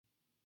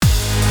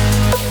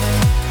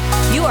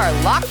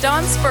are Locked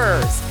On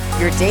Spurs,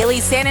 your daily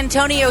San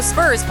Antonio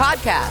Spurs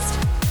podcast.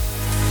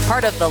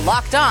 Part of the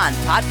Locked On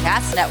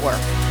Podcast Network,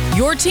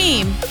 your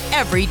team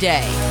every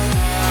day.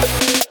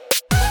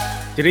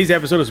 Today's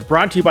episode is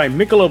brought to you by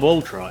Michelob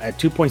Ultra. At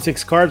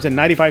 2.6 carbs and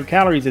 95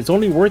 calories, it's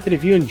only worth it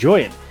if you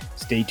enjoy it.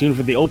 Stay tuned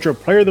for the Ultra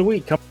Player of the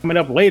Week coming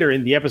up later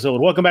in the episode.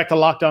 Welcome back to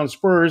Locked On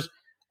Spurs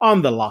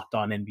on the Locked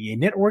On NBA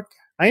Network.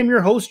 I am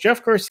your host,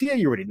 Jeff Garcia.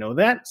 You already know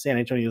that, San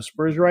Antonio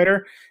Spurs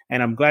writer,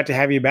 and I'm glad to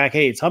have you back.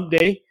 Hey, it's hump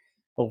day.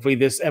 Hopefully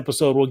this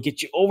episode will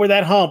get you over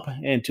that hump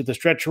and to the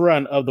stretch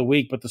run of the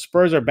week, but the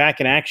Spurs are back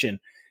in action.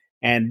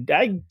 And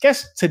I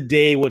guess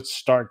today would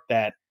start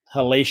that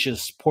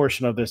hellacious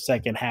portion of the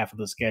second half of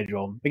the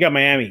schedule. They got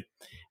Miami.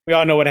 We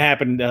all know what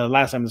happened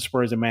last time the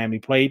Spurs and Miami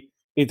played.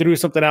 They threw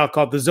something out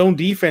called the zone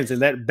defense,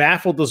 and that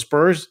baffled the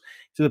Spurs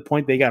to the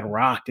point they got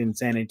rocked in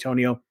San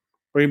Antonio.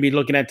 We're going to be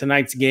looking at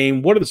tonight's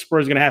game. What are the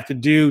Spurs going to have to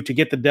do to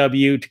get the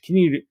W,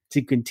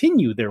 to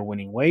continue their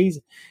winning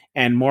ways,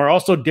 and more?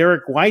 Also,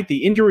 Derek White,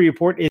 the injury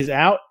report is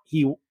out.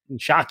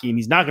 Shocking.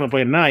 He's not going to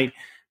play tonight,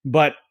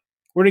 but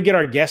we're going to get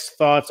our guest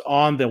thoughts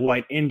on the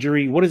White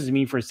injury. What does it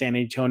mean for San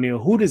Antonio?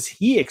 Who does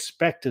he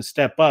expect to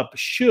step up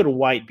should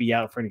White be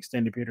out for an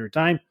extended period of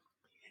time?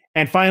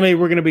 And finally,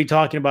 we're going to be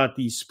talking about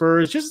the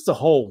Spurs just as a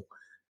whole.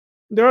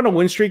 They're on a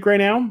win streak right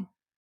now,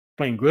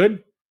 playing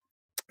good.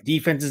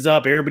 Defense is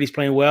up. Everybody's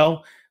playing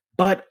well.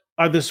 But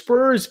are the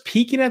Spurs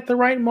peaking at the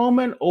right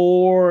moment,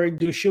 or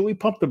should we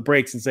pump the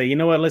brakes and say, you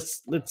know what,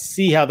 let's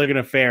see how they're going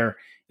to fare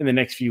in the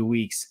next few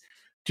weeks?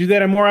 To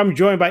that and more, I'm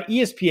joined by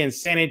ESPN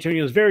San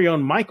Antonio's very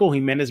own Michael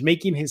Jimenez,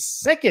 making his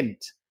second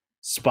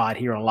spot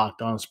here on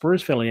Locked On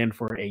Spurs, filling in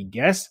for a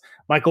guest.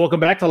 Michael, welcome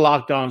back to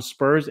Locked On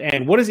Spurs.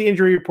 And what is the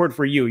injury report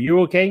for you?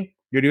 You okay?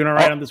 You're doing all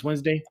right on this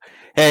Wednesday?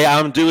 Hey,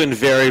 I'm doing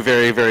very,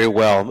 very, very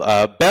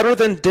well. Better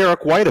than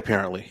Derek White,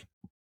 apparently.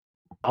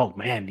 Oh,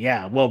 man,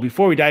 yeah. Well,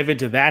 before we dive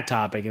into that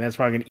topic, and that's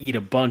probably going to eat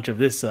a bunch of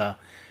this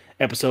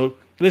episode,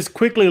 let's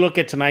quickly look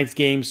at tonight's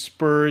game,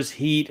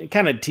 Spurs-Heat. I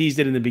kind of teased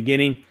it in the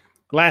beginning.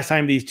 Last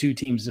time these two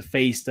teams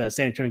faced,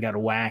 San Antonio got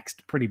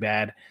waxed pretty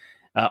bad,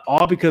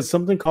 all because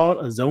something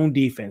called a zone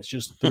defense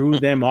just threw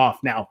them off.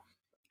 Now,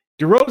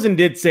 DeRozan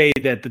did say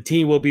that the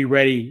team will be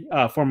ready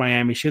for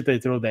Miami should they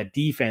throw that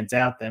defense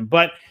at them.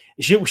 But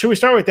should we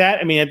start with that?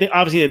 I mean,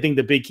 I think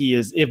the big key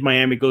is if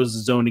Miami goes to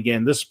zone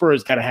again, the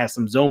Spurs got to have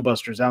some zone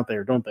busters out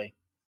there, don't they?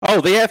 Oh,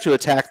 they have to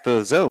attack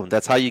the zone.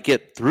 That's how you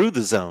get through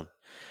the zone.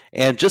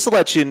 And just to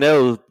let you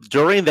know,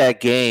 during that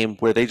game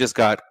where they just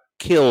got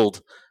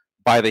killed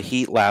by the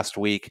Heat last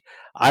week,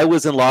 I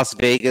was in Las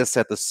Vegas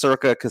at the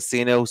Circa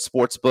Casino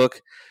Sportsbook,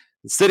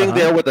 sitting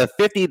there with a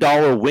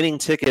 $50 winning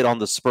ticket on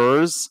the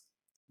Spurs,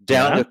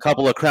 down a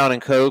couple of Crown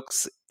and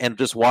Cokes, and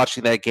just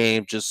watching that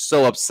game, just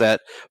so upset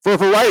for a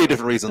variety of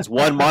different reasons.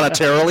 One,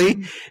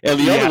 monetarily, and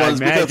the other one's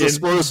because the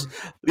Spurs.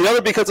 The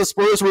other because the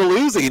Spurs were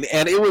losing,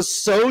 and it was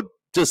so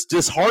just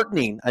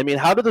disheartening. I mean,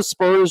 how did the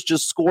Spurs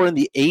just score in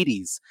the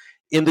 80s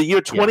in the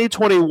year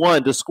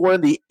 2021 to score in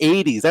the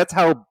 80s? That's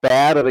how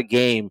bad of a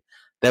game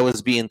that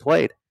was being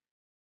played.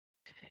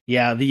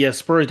 Yeah, the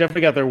Spurs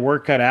definitely got their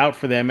work cut out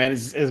for them, and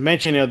as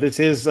mentioned, this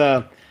is.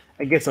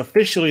 I guess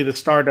officially the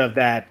start of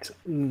that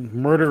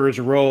murderer's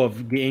row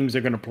of games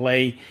they're going to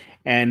play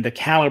and the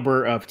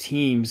caliber of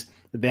teams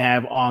that they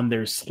have on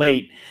their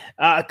slate.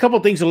 A couple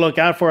things to look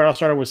out for. I'll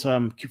start with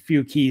some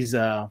few keys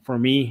for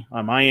me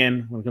on my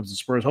end when it comes to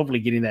Spurs. Hopefully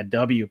getting that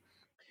W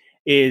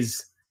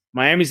is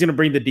Miami's going to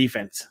bring the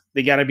defense.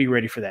 They got to be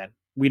ready for that.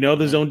 We know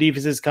the zone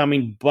defense is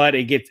coming, but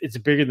it's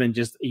bigger than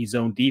just a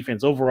zone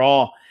defense.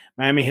 Overall,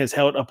 Miami has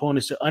held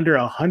opponents to under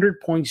 100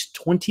 points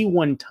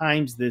 21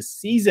 times this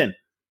season,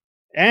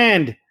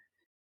 and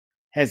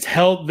has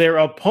held their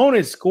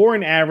opponent's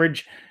scoring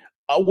average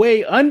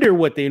way under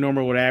what they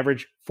normally would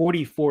average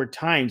 44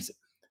 times.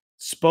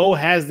 Spo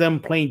has them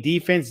playing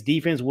defense.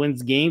 Defense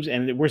wins games,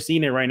 and we're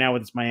seeing it right now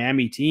with this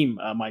Miami team,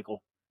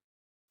 Michael.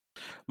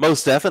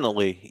 Most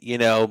definitely. You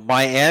know,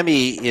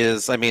 Miami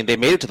they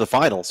made it to the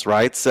finals,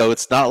 right? So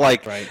it's not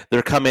like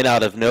they're coming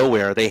out of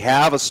nowhere. They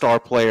have a star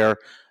player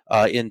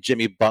in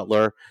Jimmy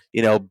Butler.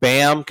 You know,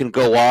 Bam can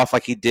go off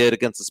like he did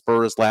against the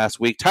Spurs last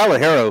week. Tyler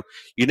Herro,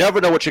 you never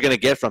know what you're going to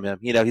get from him.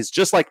 You know, he's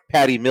just like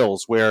Patty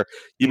Mills, where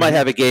you might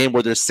have a game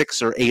where there's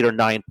 6 or 8 or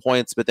 9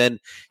 points, but then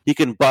he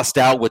can bust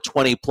out with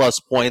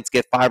 20-plus points,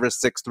 get 5 or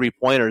 6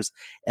 3-pointers,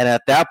 and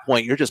at that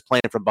point, you're just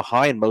playing from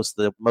behind most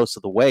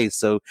of the way.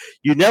 So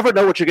you never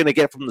know what you're going to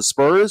get from the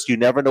Spurs. You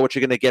never know what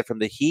you're going to get from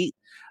the Heat.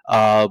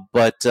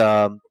 But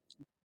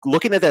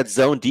looking at that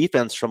zone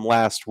defense from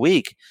last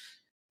week,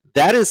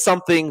 that is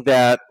something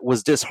that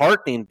was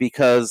disheartening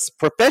because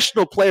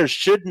professional players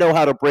should know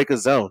how to break a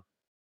zone,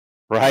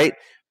 right?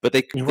 But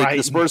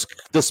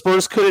the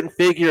Spurs couldn't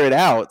figure it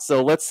out.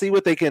 So let's see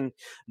what they can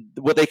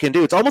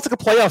do. It's almost like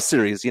a playoff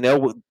series, you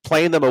know,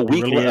 playing them a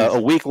week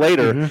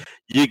later. Mm-hmm.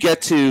 You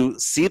get to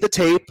see the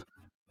tape,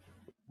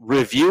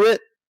 review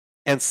it,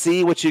 and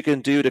see what you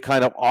can do to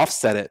kind of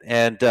offset it.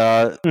 And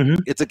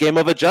it's a game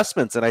of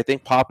adjustments, and I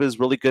think Pop is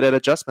really good at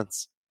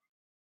adjustments.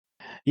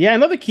 Yeah,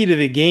 another key to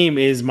the game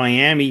is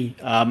Miami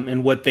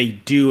and what they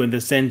do in the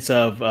sense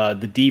of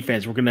the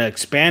defense. We're going to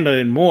expand on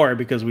it more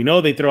because we know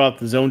they throw out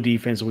the zone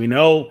defense. We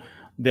know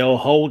they'll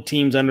hold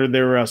teams under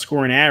their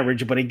scoring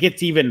average, but it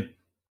gets even,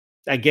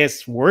 I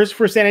guess, worse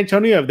for San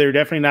Antonio if they're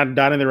definitely not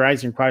dotting their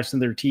I's and crossing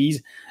their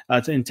T's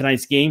in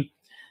tonight's game.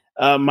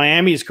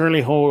 Miami is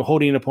currently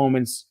holding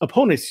opponents,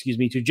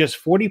 to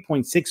just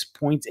 40.6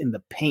 points in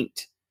the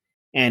paint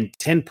and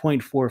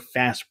 10.4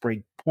 fast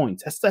break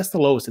points. That's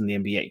the lowest in the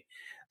NBA.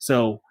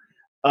 So,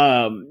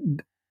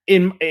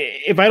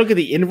 if I look at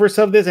the inverse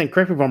of this, and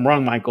correct me if I'm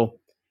wrong, Michael,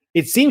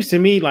 it seems to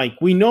me like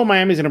we know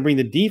Miami's going to bring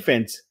the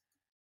defense.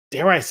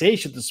 Dare I say,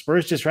 should the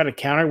Spurs just try to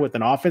counter with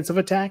an offensive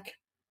attack?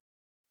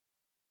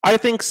 I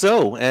think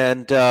so,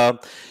 and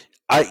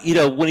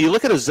when you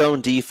look at a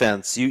zone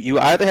defense, you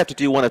either have to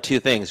do one of two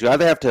things. You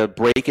either have to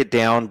break it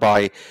down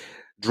by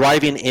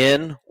driving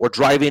in or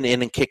driving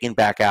in and kicking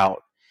back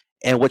out.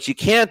 And what you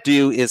can't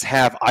do is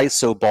have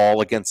ISO ball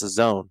against a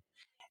zone.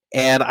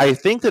 And I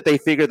think that they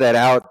figured that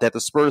out, that the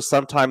Spurs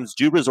sometimes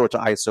do resort to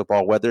ISO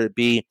ball, whether it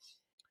be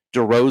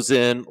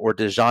DeRozan or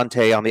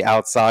DeJounte on the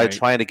outside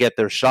trying to get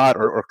their shot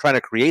or trying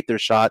to create their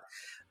shot.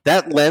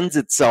 That lends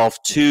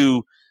itself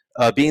to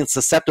being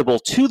susceptible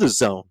to the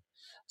zone.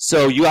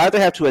 So you either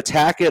have to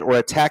attack it or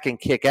attack and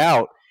kick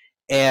out.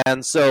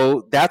 And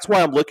so that's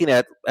why I'm looking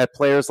at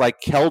players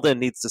like Keldon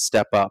needs to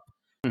step up.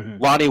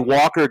 Mm-hmm. Lonnie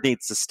Walker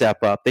needs to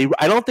step up.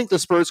 I don't think the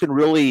Spurs can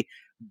really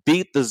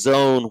beat the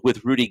zone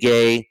with Rudy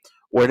Gay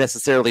or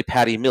necessarily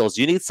Patty Mills.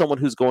 You need someone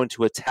who's going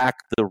to attack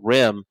the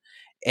rim.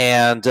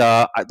 And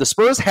the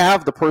Spurs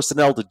have the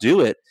personnel to do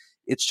it.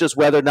 It's just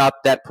whether or not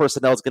that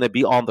personnel is going to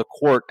be on the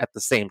court at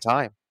the same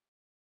time.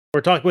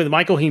 We're talking with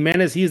Michael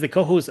Jimenez. He is the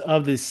co-host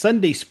of the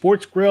Sunday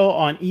Sports Grill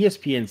on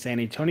ESPN San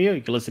Antonio.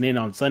 You can listen in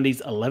on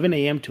Sundays, 11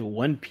 a.m. to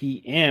 1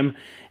 p.m.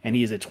 And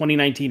he is a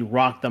 2019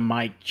 Rock the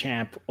Mic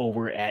champ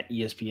over at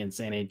ESPN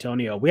San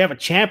Antonio. We have a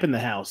champ in the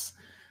house.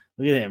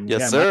 Look at him.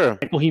 Yes, sir.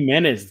 Michael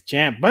Jimenez, the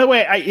champ. By the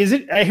way,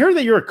 I heard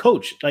that you're a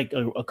coach, like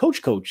a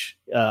coach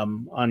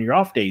on your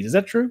off days. Is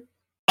that true?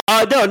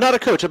 No, not a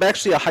coach. I'm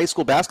actually a high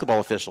school basketball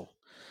official.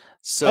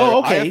 So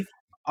okay.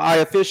 I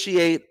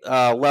officiate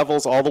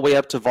levels all the way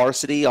up to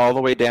varsity, all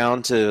the way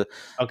down to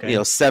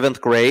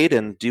 7th grade,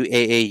 and do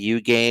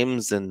AAU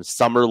games and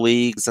summer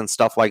leagues and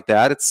stuff like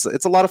that. It's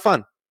a lot of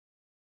fun.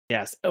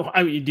 Yes.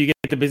 I mean, do you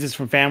get the business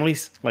from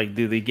families? Like,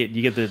 you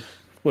get the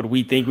what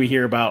we think we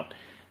hear about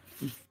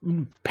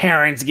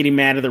parents getting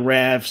mad at the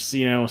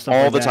refs? Stuff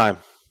all like the that. time,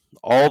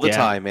 all the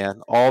time,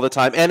 man, all the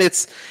time, and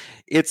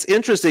It's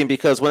interesting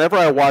because whenever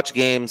I watch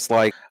games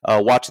like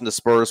watching the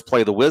Spurs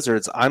play the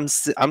Wizards, I'm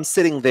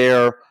sitting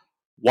there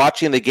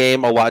watching the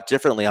game a lot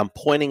differently. I'm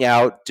pointing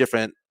out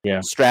different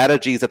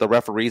strategies that the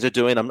referees are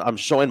doing. I'm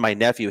showing my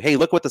nephew, hey,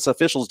 look what this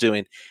official's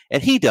doing,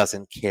 and he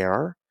doesn't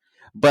care.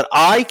 But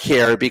I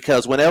care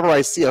because whenever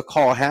I see a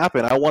call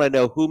happen, I want to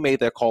know who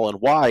made that call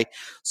and why.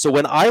 So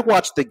when I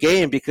watch the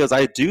game, because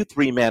I do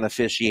 3-man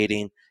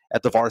officiating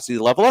at the varsity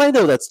level, and I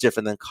know that's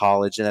different than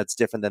college and that's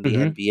different than the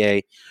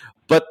NBA,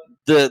 but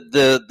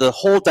the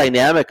whole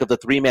dynamic of the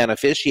 3-man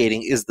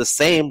officiating is the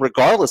same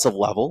regardless of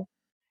level.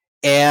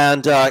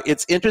 And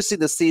it's interesting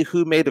to see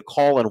who made a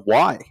call and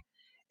why.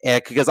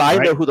 And because I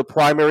know who the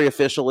primary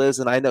official is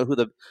and I know who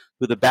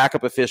the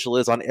backup official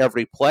is on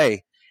every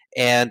play.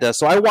 And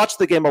so I watch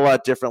the game a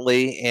lot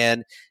differently.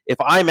 And if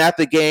I'm at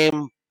the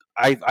game,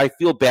 I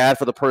feel bad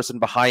for the person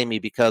behind me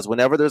because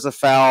whenever there's a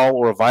foul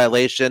or a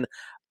violation,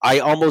 I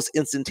almost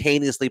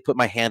instantaneously put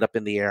my hand up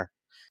in the air.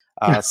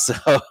 But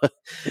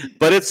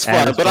it's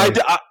fun.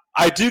 But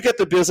I do get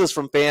the business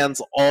from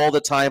fans all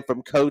the time,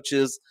 from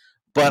coaches.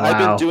 But I've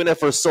been doing it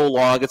for so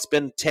long. It's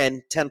been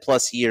 10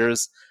 plus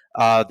years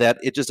that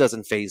it just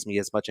doesn't faze me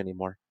as much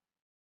anymore.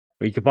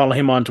 You can follow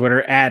him on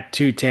Twitter at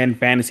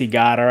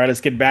 210FantasyGod. All right,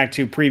 let's get back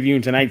to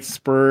previewing tonight's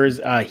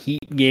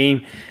Spurs-Heat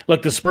game.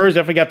 Look, the Spurs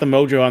definitely got the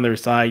mojo on their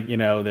side.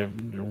 They're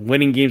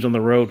winning games on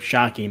the road.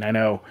 Shocking, I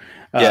know.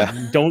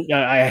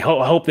 I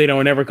hope they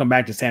don't ever come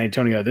back to San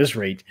Antonio at this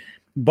rate.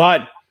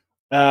 But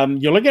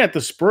you're looking at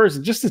the Spurs,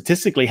 and just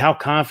statistically, how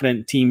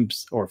confident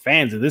teams, or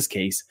fans in this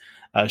case,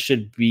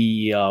 should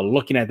be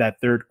looking at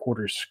that third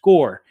quarter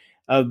score.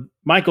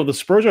 Michael, the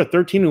Spurs are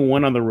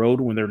 13-1 on the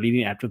road when they're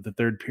leading after the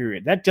third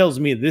period. That tells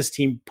me this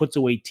team puts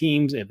away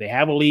teams. If they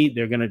have a lead,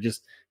 they're going to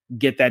just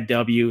get that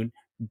W and,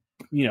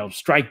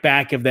 strike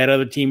back if that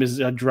other team is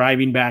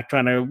driving back,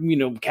 trying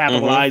to,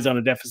 capitalize on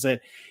a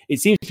deficit. It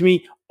seems to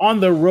me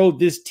on the road,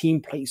 this team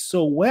plays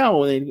so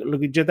well. And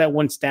look at just that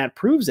one stat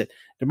proves it.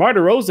 DeMar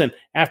DeRozan,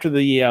 after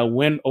the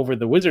win over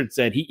the Wizards,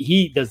 said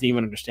he doesn't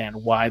even understand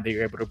why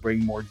they're able to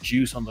bring more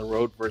juice on the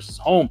road versus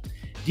home.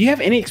 Do you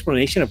have any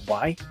explanation of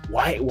why?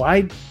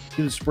 Why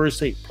do the Spurs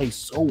play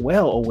so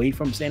well away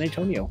from San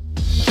Antonio?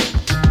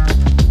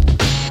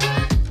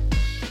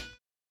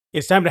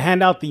 It's time to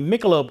hand out the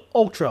Michelob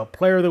Ultra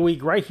Player of the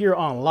Week right here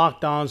on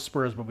Locked On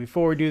Spurs. But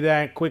before we do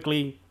that,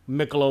 quickly,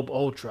 Michelob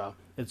Ultra.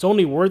 It's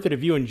only worth it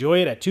if you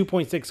enjoy it. At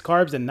 2.6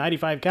 carbs and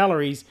 95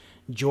 calories,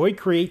 joy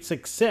creates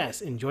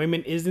success.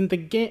 Enjoyment isn't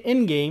the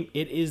end game,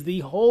 it is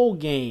the whole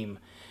game.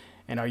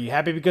 And are you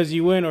happy because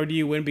you win, or do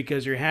you win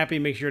because you're happy?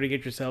 Make sure to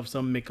get yourself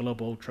some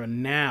Michelob Ultra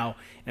now.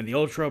 And the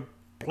Ultra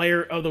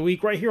Player of the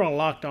Week right here on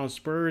Locked On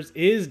Spurs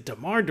is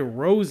DeMar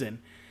DeRozan.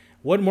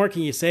 What more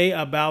can you say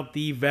about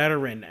the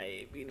veteran?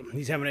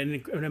 He's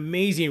having an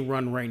amazing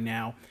run right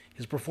now.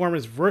 His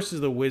performance versus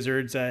the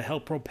Wizards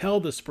helped propel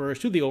the Spurs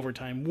to the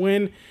overtime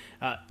win.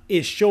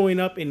 Is showing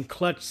up in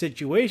clutch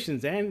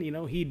situations, and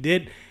he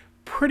did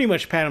pretty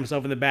much pat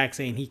himself in the back,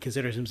 saying he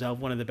considers himself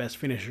one of the best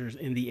finishers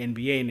in the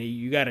NBA, and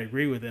you got to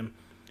agree with him.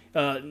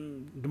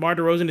 DeMar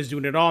DeRozan is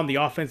doing it all on the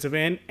offensive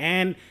end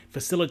and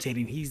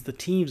facilitating. He's the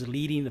team's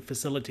leading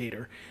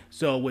facilitator.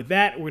 So with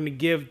that, we're going to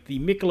give the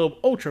Michelob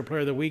Ultra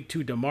Player of the Week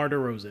to DeMar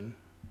DeRozan.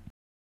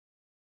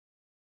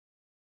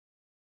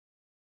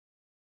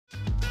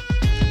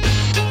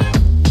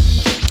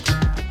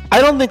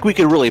 I don't think we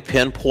could really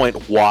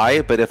pinpoint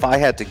why, but if I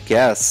had to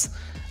guess,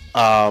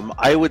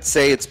 I would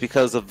say it's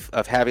because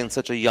of having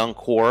such a young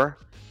core,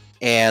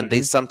 and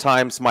they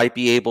sometimes might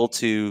be able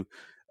to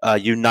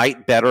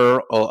unite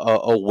better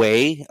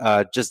away.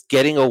 Just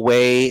getting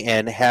away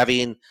and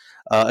having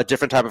a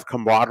different type of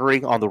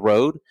camaraderie on the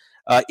road.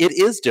 It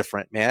is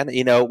different, man.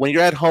 When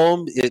you're at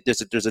home,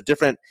 there's a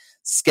different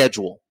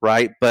schedule,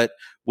 right? But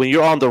when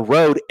you're on the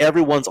road,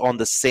 everyone's on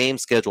the same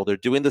schedule. They're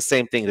doing the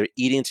same thing. They're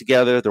eating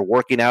together. They're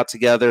working out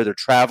together. They're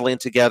traveling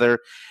together.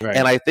 Right.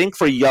 And I think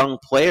for young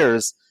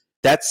players,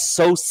 that's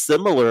so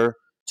similar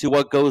to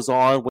what goes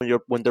on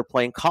when they're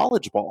playing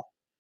college ball.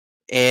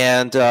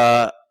 And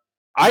I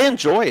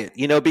enjoy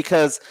it,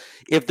 because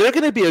if they're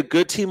going to be a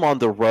good team on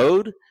the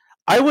road,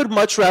 I would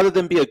much rather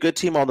them be a good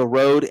team on the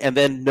road and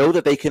then know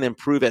that they can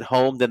improve at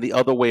home than the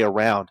other way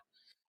around.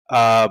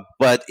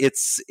 But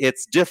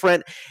it's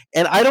different,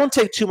 and I don't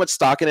take too much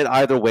stock in it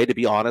either way, to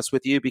be honest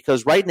with you,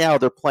 because right now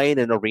they're playing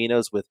in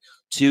arenas with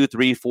 2,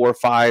 3, 4,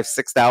 5,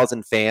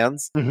 6,000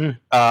 fans.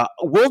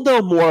 We'll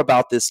know more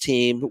about this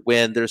team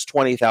when there's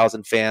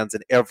 20,000 fans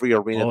in every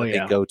arena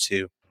they go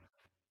to.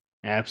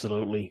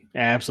 Absolutely.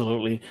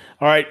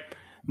 All right,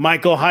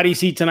 Michael, how do you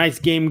see tonight's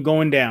game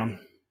going down?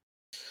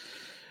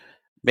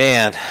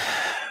 Man,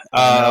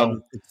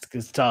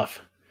 it's tough.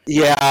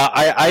 Yeah,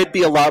 I'd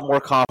be a lot more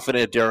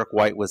confident if Derek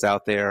White was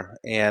out there,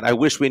 and I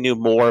wish we knew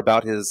more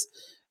about his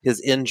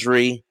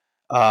injury.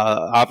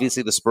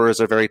 Obviously, the Spurs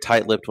are very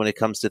tight-lipped when it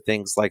comes to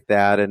things like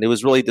that, and it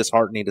was really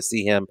disheartening to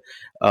see him,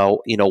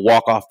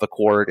 walk off the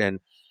court. And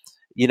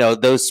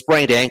those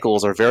sprained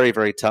ankles are very,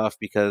 very tough,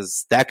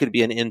 because that could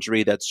be an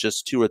injury that's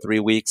just 2 or 3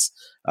 weeks,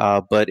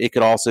 but it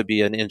could also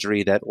be an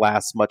injury that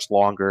lasts much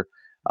longer.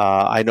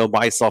 I know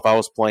myself, I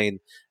was playing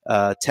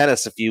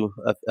tennis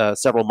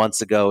several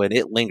months ago, and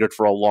it lingered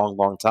for a long,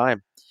 long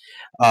time.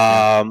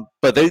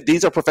 But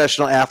these are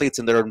professional athletes,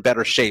 and they're in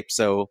better shape,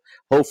 so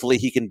hopefully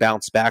he can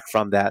bounce back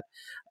from that.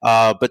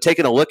 But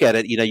taking a look at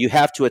it, you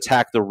have to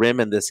attack the rim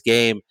in this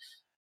game.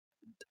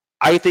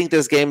 I think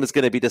this game is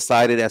going to be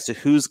decided as to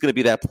who's going to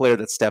be that player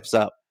that steps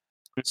up.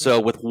 So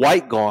with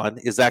White gone,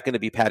 is that going to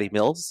be Patty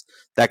Mills? Is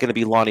that going to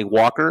be Lonnie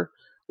Walker?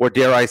 Or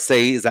dare I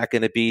say, is that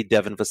going to be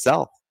Devin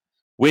Vassell?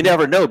 We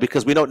never know,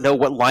 because we don't know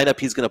what lineup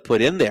he's going to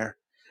put in there.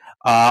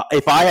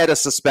 If I had to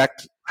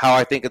suspect how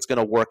I think it's going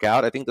to work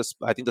out, I think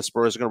the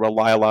Spurs are going to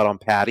rely a lot on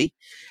Patty.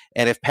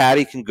 And if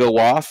Patty can go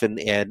off and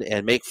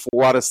make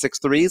 4 out of 6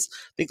 threes,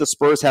 I think the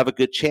Spurs have a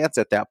good chance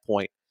at that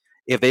point.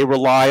 If they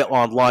rely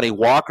on Lonnie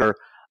Walker,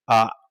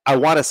 I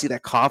want to see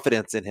that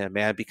confidence in him,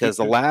 man, because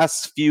the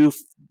last 4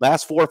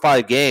 or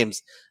 5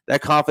 games, that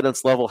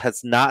confidence level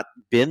has not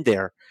been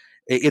there.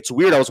 It's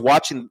weird. I've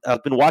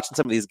been watching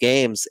some of these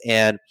games,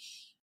 and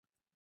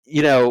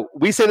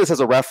we say this as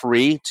a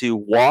referee, to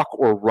walk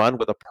or run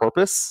with a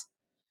purpose.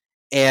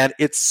 And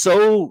it's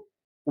so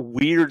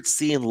weird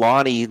seeing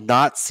Lonnie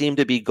not seem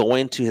to be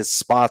going to his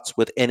spots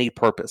with any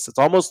purpose. It's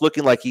almost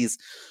looking like he's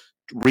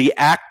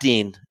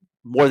reacting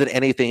more than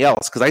anything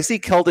else. Because I see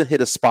Keldon hit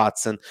his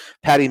spots, and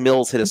Patty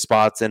Mills hit his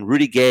spots, and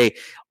Rudy Gay.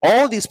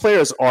 All of these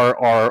players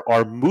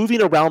are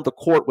moving around the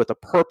court with a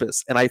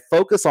purpose. And I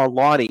focus on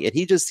Lonnie, and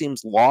he just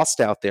seems lost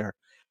out there.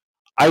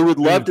 I would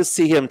love to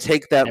see him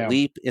take that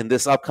leap in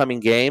this upcoming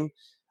game,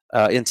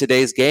 in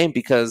today's game,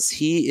 because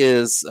he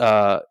is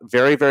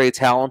very, very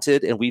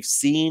talented, and we've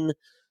seen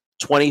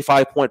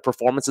 25-point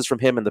performances from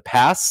him in the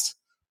past.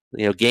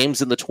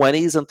 Games in the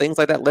 20s and things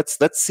like that. Let's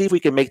see if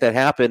we can make that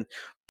happen.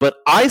 But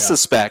I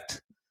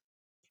suspect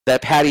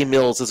that Patty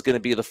Mills is going to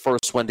be the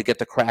first one to get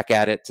the crack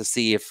at it, to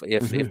see if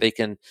they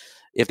can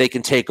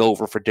take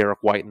over for Derek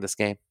White in this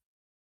game.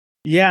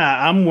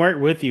 Yeah, I'm right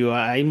with you.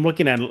 I'm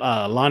looking at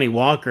Lonnie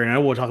Walker, and I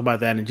will talk about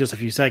that in just a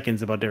few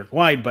seconds about Derek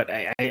White. But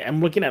I'm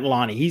looking at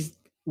Lonnie.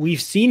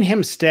 We've seen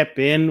him step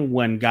in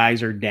when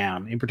guys are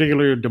down, in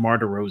particular DeMar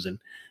DeRozan.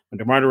 When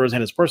DeMar DeRozan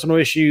had his personal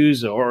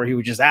issues, or he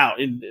was just out,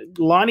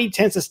 Lonnie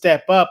tends to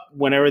step up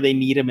whenever they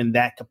need him in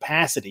that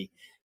capacity.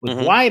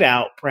 With White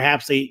out,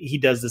 perhaps he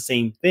does the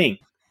same thing.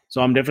 So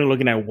I'm definitely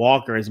looking at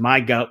Walker as my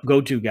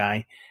go-to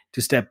guy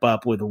to step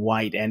up with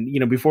White. And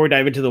before we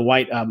dive into the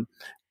White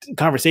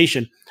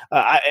conversation,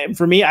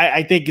 for me,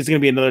 I think it's going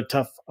to be another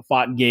tough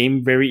fought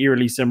game, very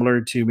eerily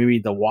similar to maybe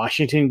the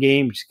Washington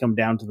game, which come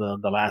down to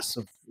the last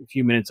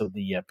few minutes of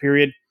the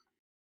period.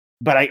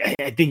 But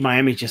I think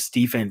Miami's just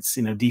defense.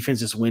 Defense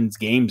just wins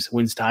games,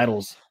 wins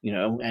titles.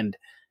 And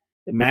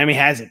Miami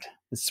has it.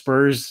 The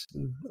Spurs,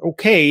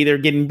 okay, they're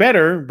getting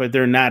better, but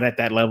they're not at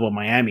that level of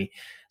Miami.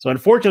 So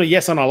unfortunately,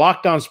 yes, on a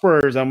lockdown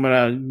Spurs, I'm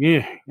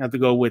gonna have to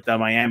go with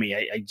Miami.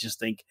 I just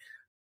think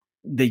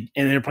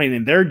they're playing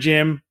in their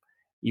gym.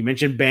 You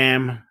mentioned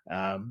Bam.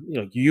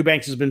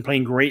 Eubanks has been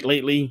playing great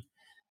lately,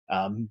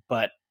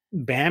 but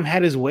Bam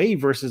had his way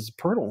versus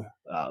Pirtle.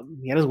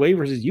 He had his way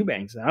versus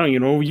Eubanks. I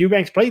don't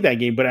Eubanks played that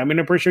game, but I'm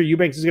pretty sure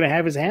Eubanks is going to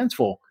have his hands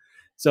full.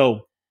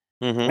 So,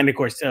 and of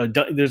course,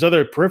 there's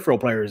other peripheral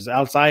players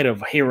outside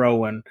of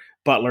Hero and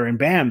Butler and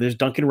Bam. There's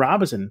Duncan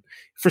Robinson.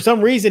 For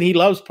some reason, he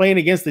loves playing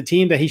against the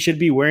team that he should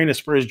be wearing a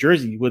Spurs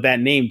jersey with that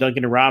name,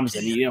 Duncan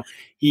Robinson.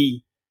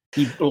 He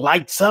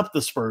lights up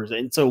the Spurs,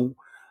 and so.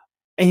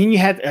 And you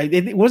had,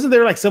 wasn't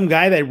there like some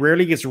guy that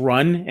rarely gets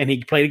run and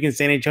he played against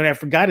San Antonio? I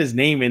forgot his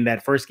name in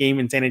that first game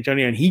in San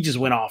Antonio, and he just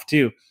went off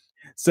too.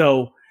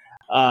 So,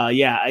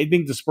 I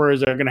think the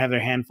Spurs are going to have their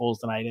handfuls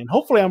tonight, and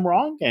hopefully I'm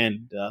wrong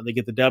and they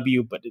get the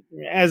W. But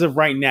as of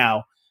right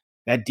now,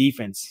 that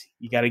defense,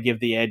 you got to give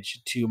the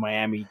edge to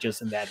Miami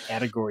just in that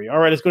category. All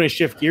right, let's go and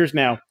shift gears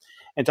now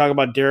and talk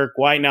about Derek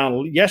White.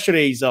 Now,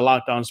 yesterday's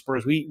Lockdown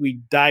Spurs,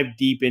 we dived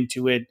deep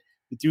into it.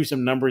 We threw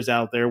some numbers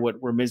out there, what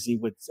we're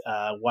missing with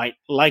White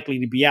likely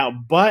to be out.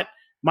 But,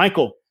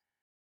 Michael,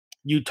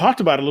 you talked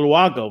about it a little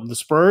while ago. The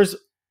Spurs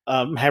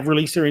have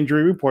released their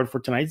injury report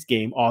for tonight's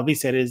game. All they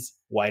said is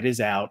White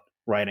is out,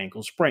 right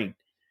ankle sprain.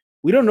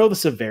 We don't know the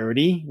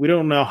severity. We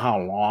don't know how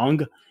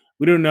long.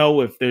 We don't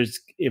know if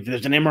there's an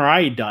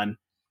MRI done.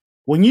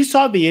 When you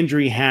saw the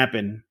injury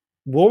happen,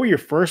 what were your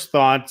first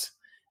thoughts?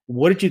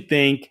 What did you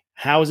think?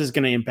 How is this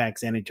going to impact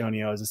San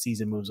Antonio as the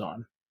season moves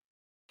on?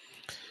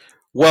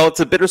 Well, it's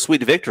a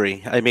bittersweet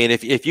victory. I mean,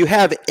 if you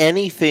have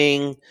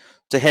anything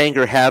to hang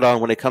your hat on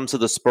when it comes to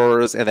the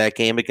Spurs and that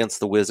game against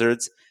the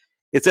Wizards,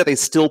 it's that they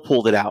still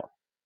pulled it out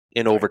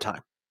in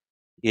overtime.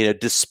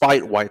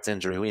 Despite White's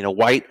injury.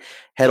 White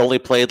had only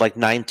played like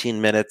 19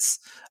 minutes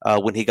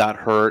when he got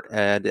hurt,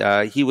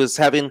 and he was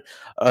having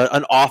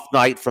an off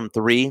night from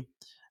three.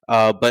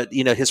 But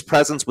his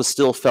presence was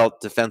still felt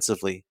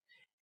defensively,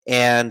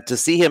 and to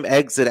see him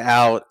exit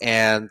out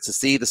and to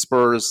see the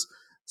Spurs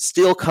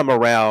still come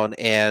around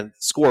and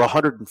score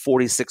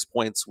 146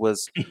 points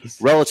was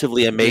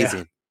relatively amazing.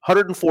 Yeah.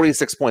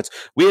 146 points.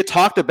 We had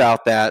talked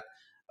about that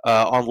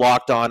on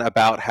Locked On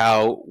about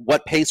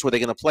what pace were they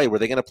going to play? Were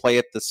they going to play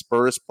at the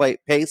Spurs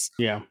pace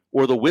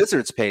or the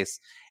Wizards pace?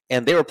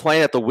 And they were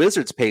playing at the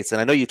Wizards pace,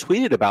 and I know you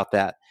tweeted about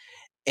that.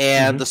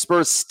 And the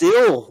Spurs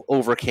still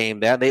overcame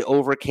that. They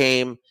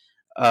overcame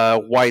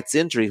White's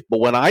injury. But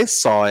when I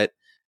saw it,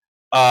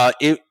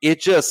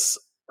 it just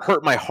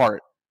hurt my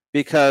heart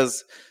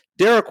because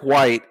Derek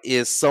White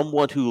is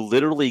someone who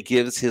literally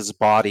gives his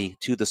body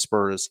to the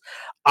Spurs.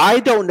 I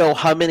don't know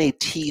how many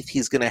teeth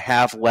he's going to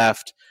have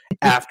left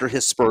after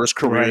his Spurs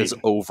career is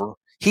over.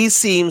 He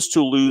seems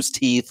to lose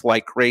teeth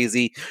like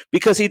crazy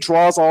because he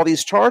draws all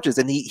these charges,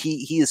 and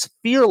he is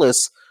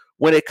fearless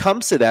when it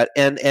comes to that.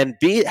 And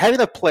having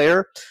a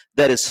player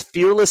that is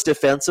fearless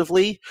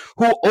defensively,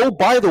 who, oh,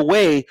 by the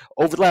way,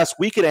 over the last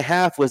week and a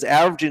half was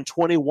averaging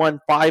 21,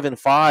 5, and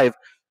 5.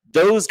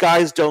 Those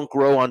guys don't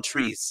grow on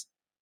trees.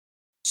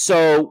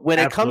 So when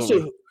it comes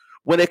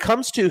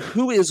to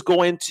who is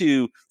going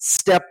to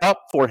step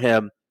up for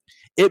him,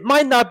 it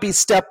might not be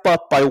step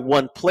up by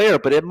one player,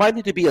 but it might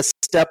need to be a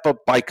step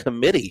up by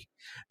committee.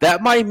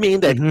 That might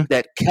mean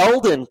that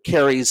Keldon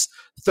carries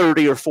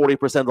 30 or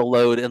 40% of the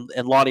load, and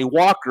Lonnie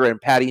Walker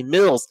and Patty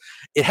Mills.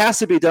 It has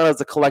to be done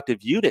as a collective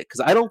unit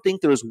because I don't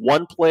think there's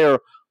one player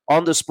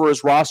on the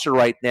Spurs roster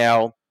right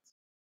now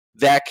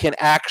that can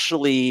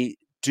actually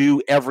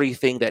do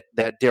everything that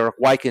Derek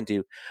White can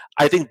do.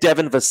 I think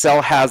Devin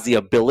Vassell has the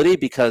ability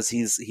because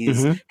he's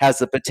has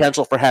the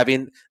potential for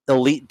having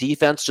elite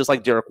defense just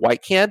like Derek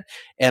White can,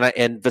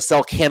 and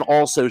Vassell can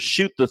also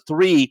shoot the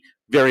three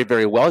very,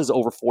 very well. He's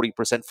over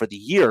 40% for the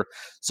year,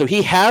 so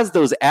he has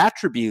those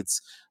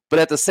attributes. But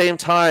at the same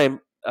time,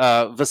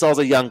 Vassell's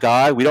a young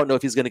guy. We don't know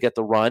if he's going to get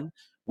the run.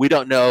 We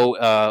don't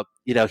know.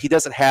 He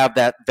doesn't have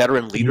that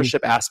veteran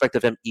leadership aspect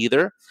of him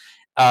either.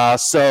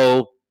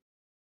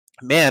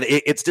 Man,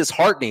 it's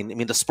disheartening. I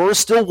mean, the Spurs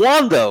still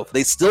won, though.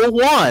 They still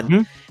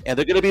won, and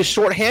they're going to be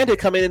shorthanded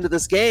coming into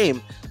this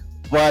game.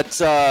 But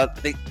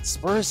the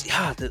Spurs,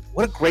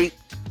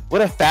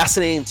 what a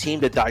fascinating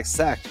team to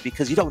dissect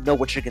because you don't know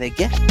what you're going to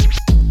get.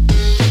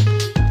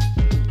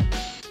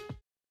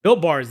 Built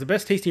Bar is the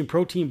best tasting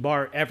protein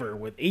bar ever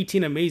with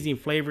 18 amazing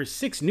flavors,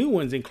 6 new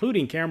ones,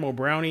 including caramel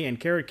brownie and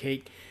carrot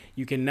cake.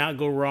 You cannot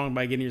go wrong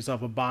by getting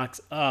yourself a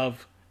box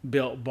of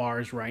Built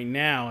Bars right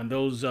now. And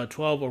those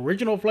 12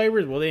 original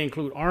flavors, well, they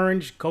include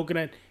orange,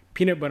 coconut,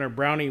 peanut butter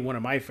brownie, one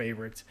of my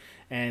favorites.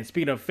 And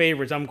speaking of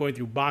favorites, I'm going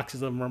through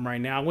boxes of them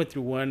right now. I went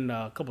through one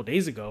a couple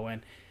days ago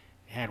and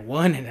had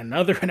one and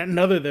another and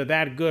another. They're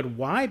that good.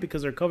 Why?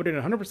 Because they're covered in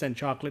 100%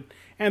 chocolate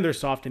and they're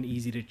soft and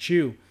easy to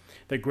chew.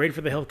 They're great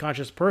for the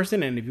health-conscious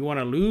person, and if you want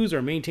to lose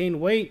or maintain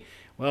weight,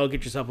 well,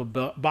 get yourself a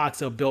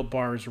box of Built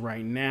Bars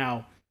right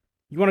now.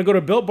 You want to go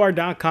to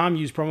BuiltBar.com,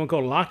 use promo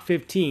code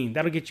LOCK15.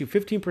 That'll get you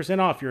 15%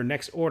 off your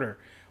next order.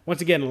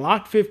 Once again,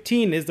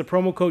 LOCK15 is the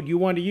promo code you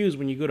want to use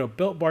when you go to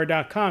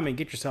BuiltBar.com and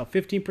get yourself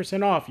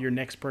 15% off your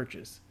next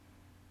purchase.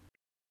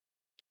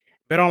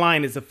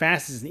 BetOnline is the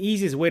fastest and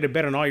easiest way to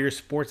bet on all your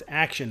sports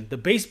action. The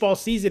baseball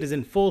season is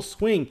in full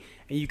swing,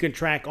 and you can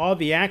track all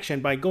the action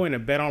by going to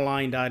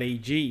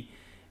betonline.ag.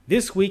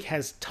 This week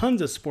has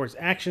tons of sports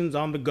actions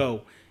on the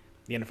go.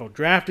 The NFL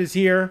Draft is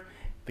here,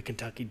 the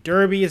Kentucky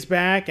Derby is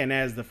back, and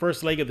as the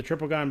first leg of the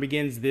Triple Crown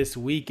begins this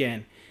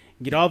weekend.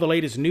 Get all the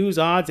latest news,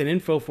 odds, and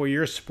info for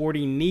your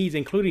sporting needs,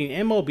 including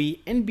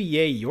MLB,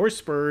 NBA, your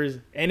Spurs,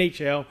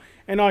 NHL,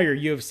 and all your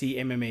UFC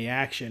MMA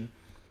action.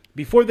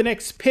 Before the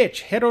next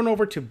pitch, head on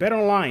over to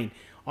BetOnline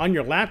on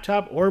your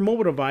laptop or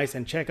mobile device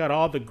and check out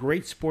all the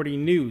great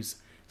sporting news,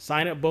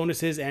 sign-up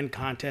bonuses, and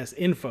contest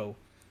info.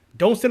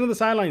 Don't sit on the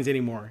sidelines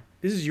anymore.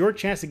 This is your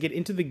chance to get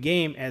into the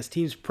game as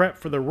teams prep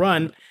for the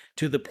run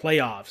to the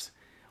playoffs.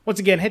 Once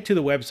again, head to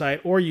the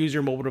website or use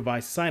your mobile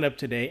device to sign up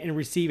today and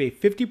receive a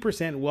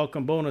 50%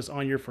 welcome bonus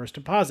on your first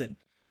deposit.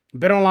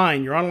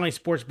 BetOnline, your online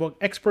sportsbook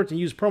experts, and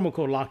use promo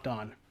code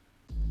LOCKEDON.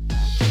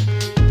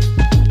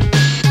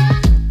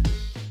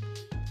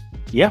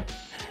 Yeah.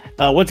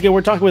 Once again,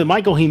 we're talking with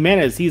Michael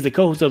Jimenez. He's the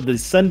co-host of the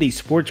Sunday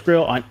Sports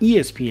Grill on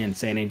ESPN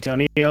San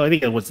Antonio. I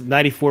think it was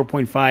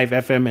 94.5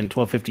 FM and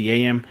 1250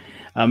 AM.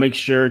 Make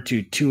sure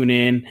to tune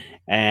in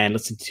and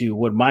listen to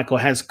what Michael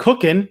has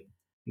cooking,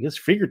 I guess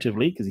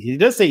figuratively, because he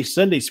does say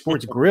Sunday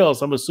Sports Grill,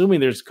 so I'm assuming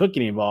there's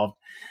cooking involved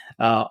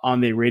on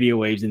the radio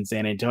waves in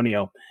San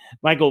Antonio.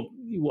 Michael,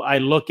 I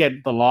look at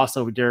the loss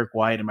of Derek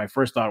White, and my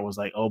first thought was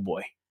like, oh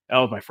boy. That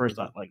was my first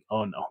thought, like,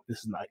 oh no, this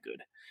is not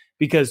good.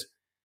 Because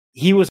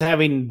he was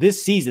having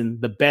this season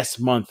the best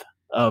month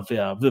of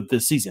the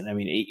season. I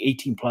mean,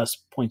 18 plus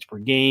points per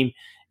game.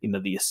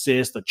 The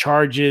assists, the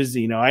charges.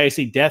 I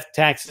say death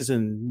taxes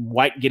and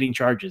White getting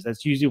charges.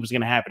 That's usually what's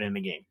going to happen in the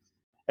game.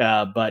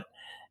 But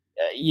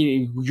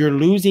you're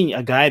losing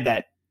a guy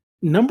that,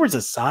 numbers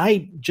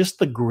aside, just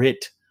the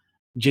grit.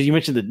 You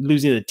mentioned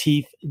losing the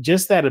teeth,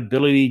 just that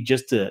ability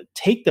just to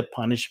take the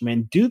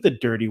punishment, do the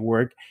dirty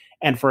work.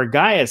 And for a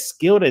guy as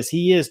skilled as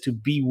he is to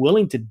be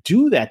willing to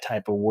do that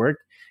type of work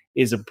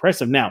is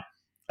impressive. Now,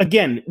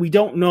 again, we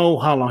don't know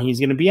how long he's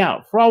going to be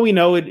out. For all we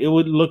know, it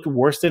would look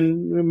worse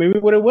than maybe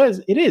what it was.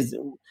 It is.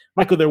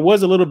 Michael, there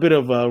was a little bit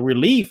of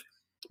relief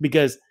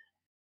because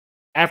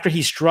after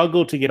he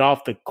struggled to get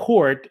off the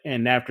court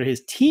and after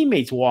his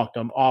teammates walked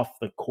him off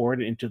the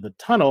court into the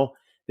tunnel,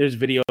 there's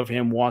video of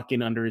him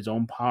walking under his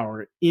own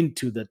power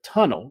into the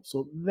tunnel.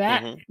 So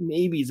that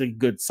maybe is a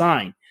good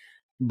sign.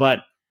 But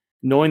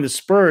knowing the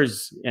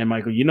Spurs, and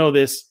Michael, you know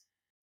this,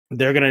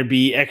 they're going to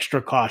be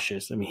extra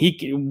cautious. I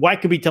mean,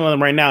 White could be telling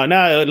them right now,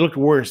 no, it looked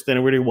worse than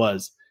it really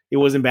was. It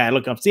wasn't bad.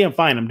 Look, I'm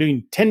fine. I'm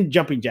doing 10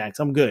 jumping jacks.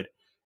 I'm good.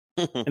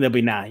 And they'll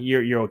be, nah,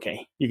 you're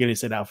okay. You're going to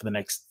sit out for the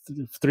next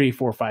 3,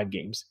 4, 5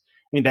 games.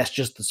 I mean, that's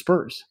just the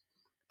Spurs.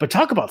 But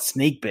talk about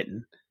snake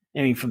bitten.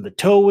 I mean, from the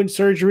toe in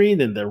surgery,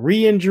 then the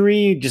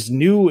re-injury, just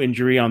new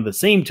injury on the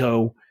same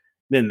toe,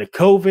 then the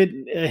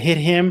COVID hit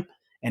him,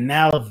 and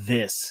now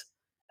this.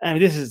 I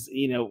mean, this is,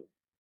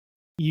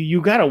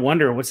 you got to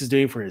wonder what's this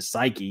doing for his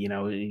psyche.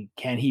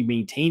 Can he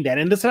maintain that?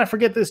 And let's not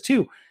forget this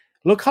too.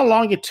 Look how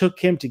long it took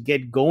him to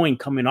get going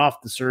coming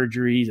off the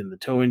surgeries and the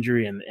toe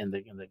injury and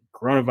the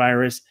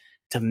coronavirus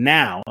to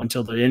now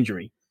until the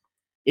injury.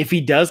 If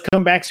he does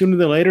come back sooner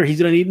than later, he's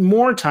going to need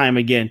more time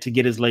again to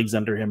get his legs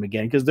under him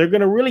again because they're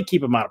going to really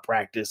keep him out of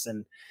practice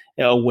and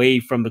away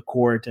from the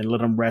court and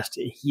let him rest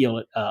and heal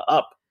it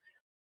up.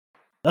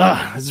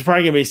 This is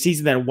probably going to be a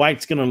season that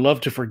White's going to love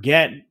to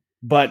forget,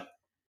 but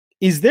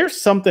is there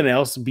something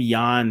else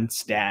beyond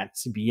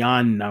stats,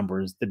 beyond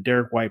numbers that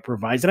Derek White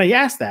provides? And I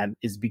ask that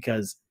is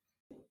because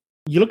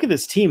you look at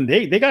this team,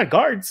 they got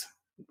guards.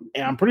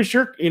 And I'm pretty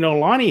sure,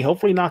 Lonnie,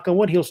 hopefully knock on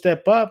wood, he'll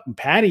step up. And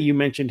Patty, you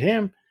mentioned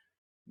him.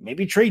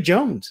 Maybe Trey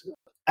Jones.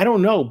 I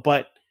don't know,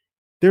 but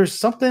there's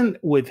something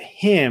with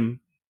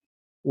him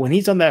when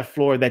he's on that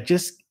floor that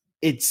just,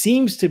 it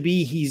seems to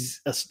be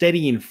he's a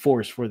steadying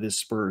force for this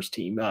Spurs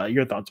team.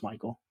 Your thoughts,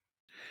 Michael?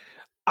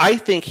 I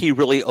think he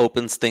really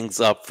opens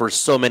things up for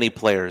so many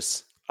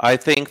players. I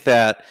think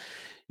that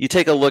you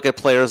take a look at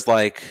players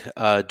like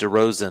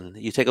DeRozan,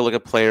 you take a look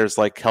at players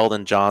like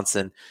Keldon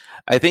Johnson.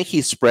 I think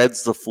he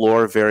spreads the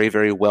floor very,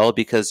 very well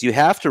because you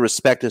have to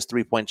respect his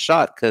three-point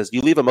shot because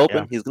you leave him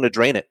open, he's going to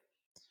drain it.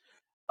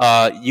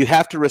 You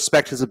have to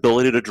respect his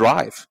ability to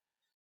drive.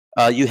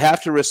 You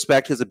have to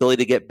respect his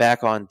ability to get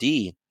back on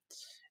D.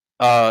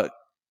 Derek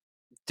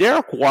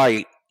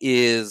White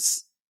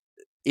is...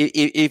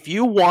 If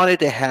you wanted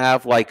to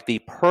have like the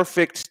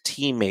perfect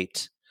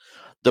teammate,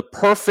 the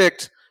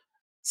perfect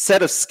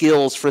set of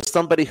skills for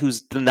somebody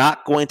who's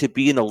not going to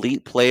be an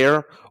elite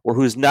player or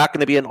who's not going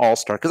to be an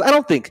all-star, because I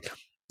don't think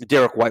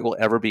Derek White will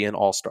ever be an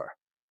all-star.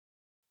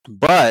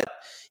 But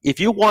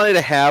if you wanted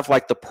to have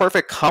like the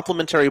perfect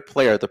complementary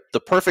player, the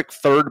perfect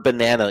third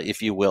banana,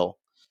 if you will,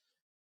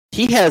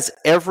 he has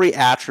every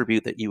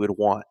attribute that you would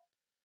want.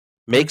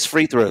 Makes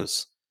free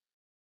throws,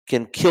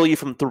 can kill you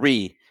from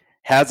 3,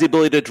 has the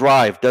ability to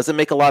drive, doesn't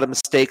make a lot of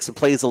mistakes, and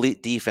plays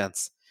elite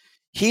defense.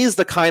 He's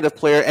the kind of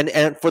player,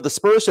 and for the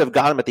Spurs to have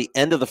got him at the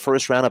end of the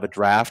first round of a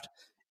draft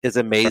is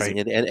amazing,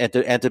 Right.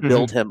 and to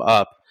build him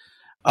up.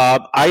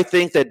 I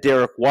think that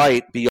Derek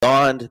White,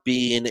 beyond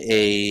being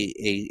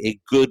a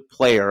good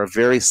player, a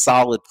very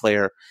solid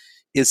player,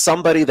 is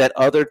somebody that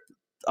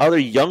other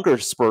younger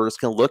Spurs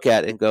can look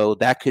at and go,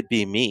 that could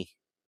be me.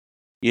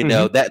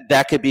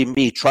 That could be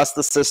me. Trust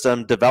the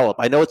system, develop.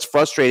 I know it's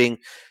frustrating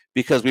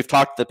because we've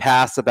talked in the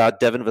past about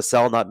Devin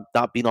Vassell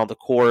not being on the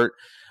court,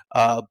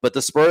 but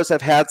the Spurs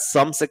have had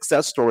some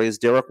success stories,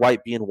 Derek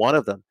White being one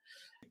of them.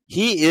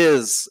 He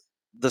is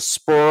the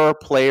Spur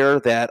player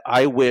that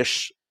I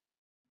wish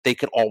they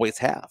could always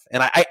have.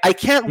 And I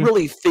can't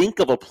really think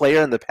of a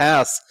player in the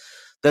past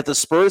that the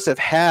Spurs have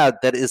had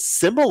that is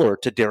similar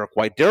to Derek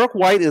White. Derek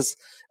White is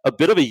a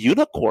bit of a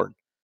unicorn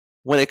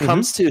when it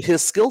comes to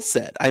his skill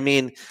set. I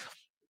mean,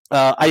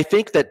 I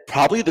think that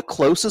probably the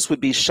closest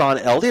would be Sean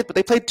Elliott, but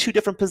they played two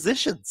different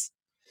positions.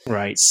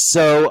 Right.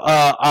 So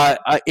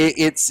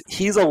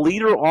he's a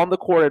leader on the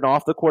court and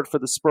off the court for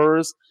the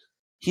Spurs.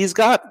 He's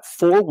got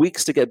 4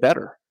 weeks to get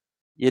better,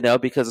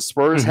 because the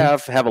Spurs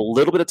have a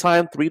little bit of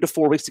time, 3 to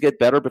 4 weeks to get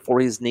better before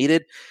he's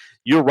needed.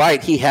 You're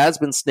right. He has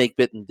been snake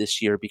bitten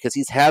this year because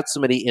he's had so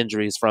many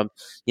injuries from,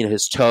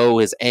 his toe,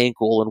 his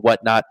ankle, and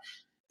whatnot.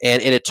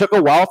 And it took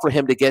a while for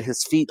him to get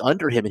his feet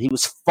under him, and he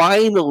was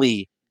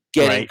finally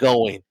getting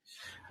going.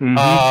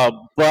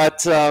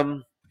 But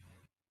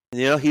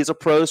he's a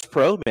pro's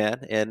pro,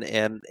 man,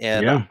 and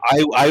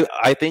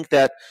I think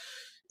that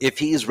if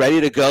he's ready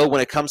to go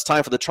when it comes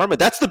time for the tournament,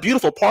 that's the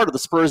beautiful part of the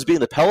Spurs being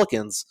the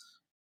Pelicans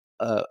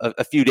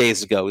a few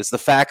days ago, is the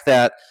fact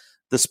that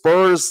the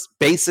Spurs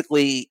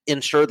basically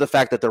ensured the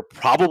fact that they're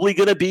probably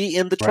going to be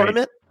in the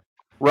tournament,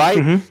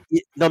 right?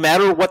 No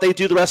matter what they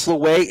do the rest of the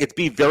way, it'd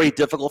be very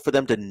difficult for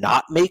them to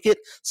not make it,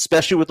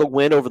 especially with the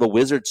win over the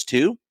Wizards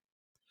too.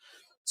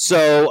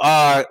 So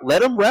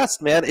let them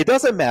rest, man. It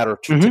doesn't matter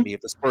to me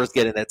if the Spurs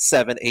get in at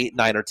 7, 8,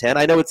 9, or 10.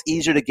 I know it's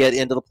easier to get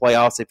into the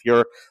playoffs if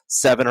you're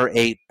 7 or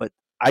 8, but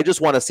I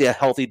just want to see a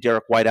healthy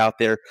Derek White out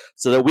there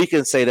so that we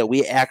can say that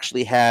we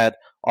actually had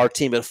our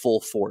team at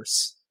full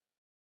force.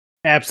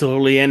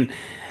 Absolutely. And,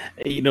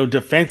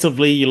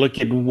 defensively, you look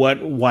at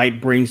what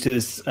White brings to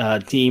this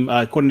team.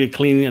 According to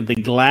Cleaning the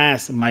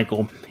Glass,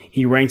 Michael,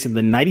 he ranks in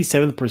the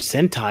 97th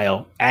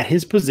percentile at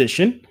his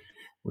position,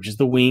 which is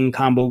the wing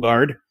combo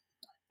guard.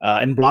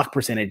 And block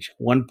percentage,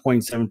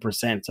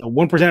 1.7%. So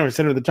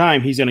 1% of the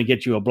time, he's going to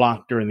get you a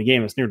block during the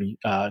game. It's nearly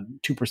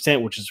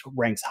 2%, which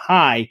ranks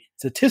high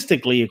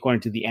statistically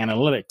according to the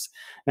analytics.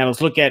 Now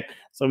let's look at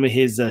some of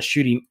his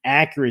shooting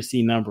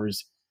accuracy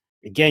numbers.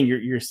 Again,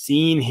 you're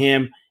seeing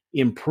him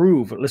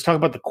improve. Let's talk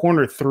about the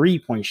corner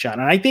 3-point shot.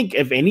 And I think,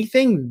 if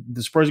anything,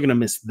 the Spurs are going to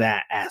miss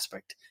that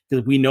aspect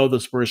because we know the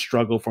Spurs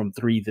struggle from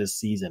 3 this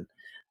season.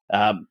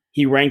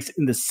 He ranks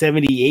in the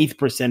 78th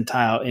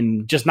percentile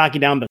in just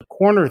knocking down the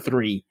corner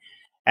 3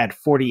 at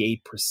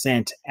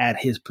 48% at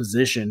his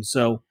position.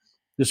 So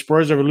the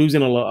Spurs are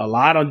losing a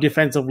lot on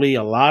defensively,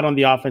 a lot on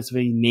the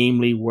offensively,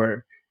 namely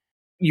where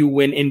you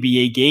win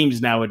NBA games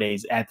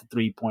nowadays at the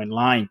 3-point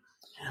line.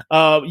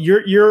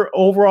 Your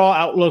overall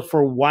outlook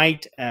for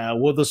White,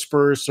 will the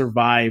Spurs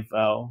survive?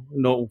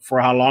 For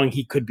how long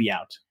he could be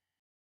out?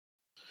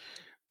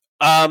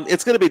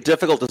 It's going to be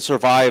difficult to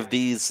survive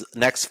these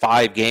next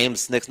 5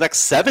 games, next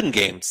 7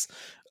 games,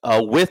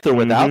 with or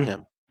without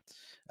him.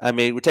 I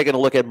mean, we're taking a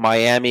look at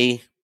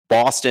Miami,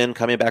 Boston,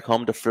 coming back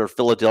home to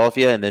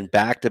Philadelphia, and then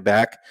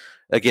back-to-back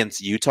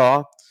against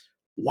Utah.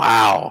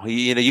 Wow.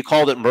 You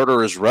called it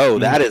murderer's row.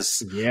 That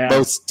is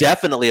most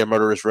definitely a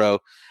murderer's row.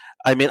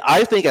 I mean,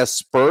 I think as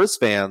Spurs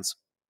fans,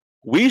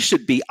 we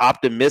should be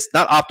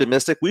not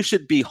optimistic. We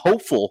should be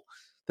hopeful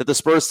that the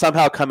Spurs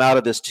somehow come out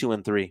of this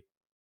 2-3.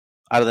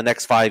 Out of the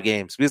next 5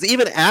 games, because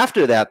even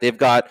after that, they've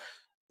got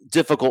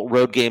difficult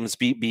road games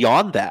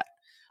beyond that.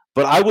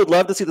 But I would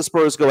love to see the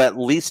Spurs go at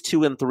least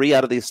 2-3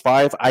 out of these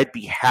 5. I'd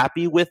be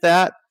happy with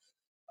that.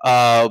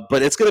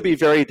 But it's going to be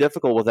very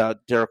difficult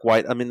without Derek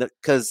White. I mean,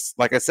 because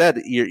like I said,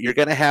 you're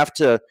going to have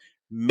to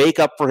make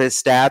up for his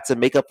stats and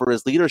make up for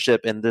his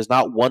leadership. And there's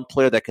not one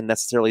player that can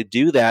necessarily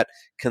do that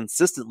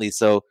consistently.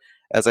 So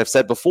as I've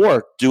said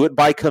before, do it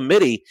by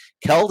committee.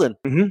 Keldon,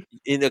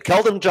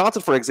 Keldon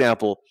Johnson, for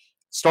example,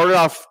 started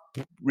off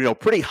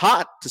pretty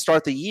hot to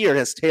start the year,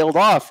 has tailed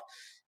off.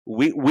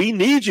 We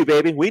need you,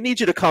 baby. We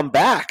need you to come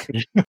back.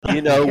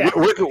 We're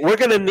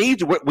going to need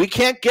you. We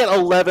can't get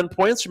 11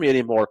 points from you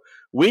anymore.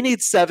 We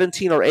need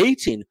 17 or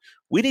 18.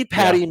 We need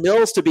Patty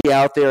Mills to be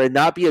out there and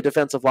not be a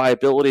defensive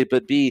liability,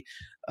 but be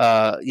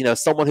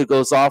someone who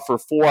goes off for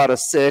 4 out of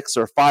 6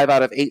 or 5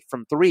 out of 8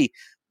 from 3.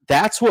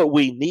 That's what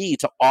we need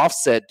to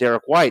offset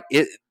Derek White.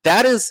 Derek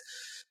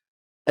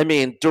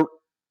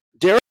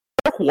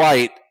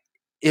White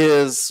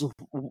is,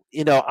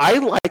 I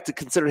like to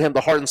consider him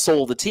the heart and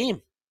soul of the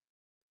team.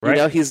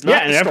 Right. He's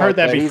not. And I've heard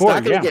that before.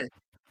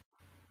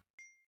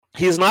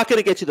 He's not going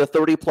to get you the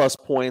 30-plus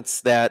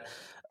points that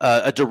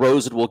a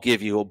DeRozan will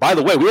give you. By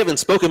the way, we haven't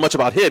spoken much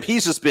about him.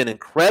 He's just been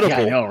incredible.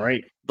 I know,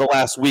 right? The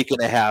last week and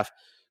a half.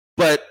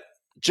 But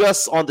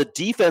just on the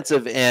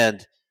defensive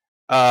end,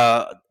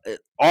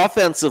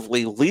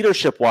 offensively,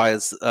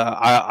 leadership-wise,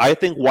 I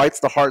think White's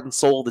the heart and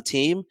soul of the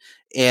team,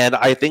 and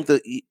I think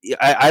that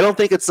I don't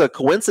think it's a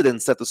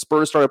coincidence that the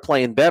Spurs started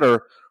playing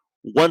better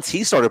once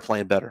he started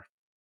playing better.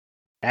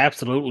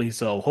 Absolutely.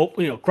 So,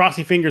 hopefully,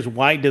 crossing fingers,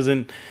 White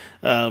doesn't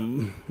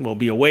will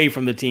be away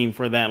from the team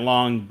for that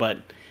long. But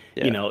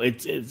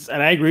it's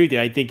and I agree with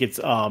you. I think it's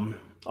all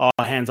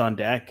hands on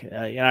deck.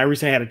 And I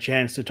recently had a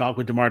chance to talk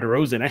with DeMar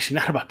DeRozan, actually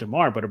not about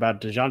DeMar, but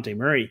about DeJounte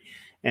Murray,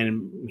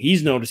 and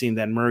he's noticing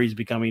that Murray's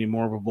becoming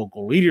more of a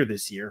vocal leader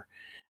this year.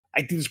 I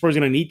think the Spurs are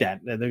going to need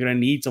that. They're going to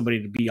need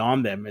somebody to be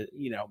on them.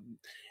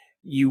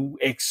 You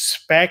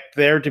expect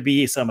there to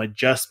be some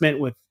adjustment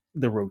with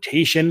the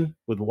rotation,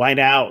 with White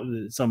out,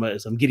 some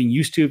getting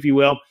used to, if you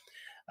will.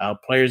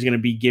 Players are going to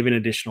be given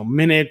additional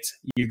minutes.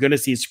 You're going to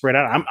see it spread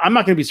out. I'm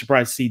not going to be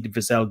surprised to see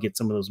Vassell get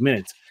some of those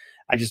minutes.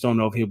 I just don't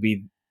know if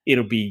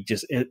it'll be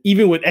just,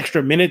 even with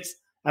extra minutes,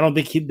 I don't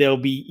think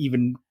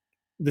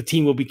the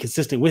team will be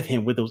consistent with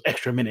him with those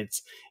extra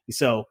minutes.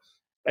 So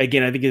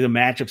again, I think it's a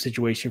matchup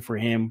situation for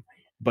him.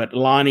 But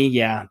Lonnie,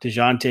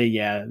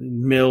 DeJounte,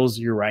 Mills,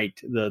 you're right.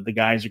 The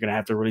guys are going to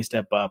have to really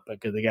step up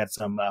because they got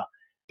some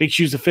big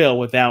shoes to fill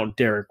without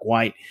Derek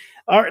White.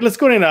 All right, let's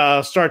go ahead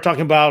and start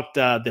talking about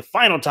the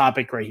final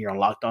topic right here on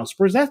Locked On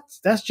Spurs.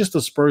 That's just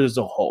the Spurs as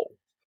a whole.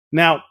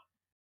 Now,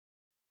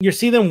 you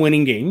see them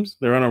winning games.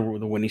 They're on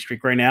the winning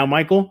streak right now,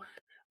 Michael.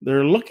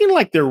 They're looking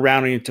like they're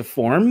rounding into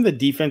form. The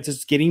defense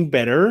is getting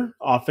better.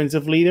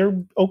 Offensively,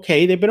 they're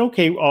okay. They've been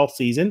okay all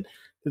season.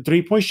 The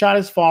three-point shot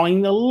is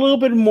falling a little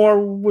bit more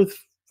with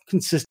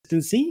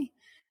consistency.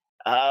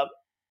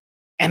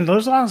 And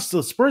those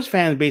the Spurs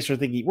fan base are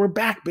thinking, we're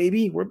back,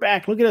 baby. We're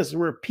back. Look at us.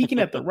 We're peaking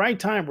at the right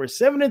time. We're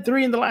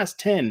 7-3 in the last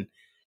 10.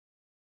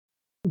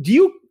 Do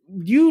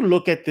you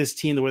look at this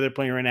team the way they're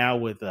playing right now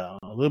with a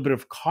little bit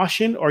of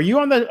caution? Or are you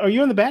on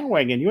the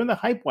bandwagon? You're on the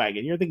hype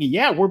wagon. You're thinking,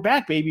 yeah, we're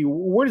back, baby.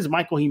 Where does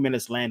Michael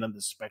Jimenez land on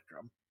the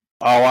spectrum?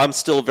 Oh, I'm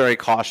still very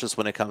cautious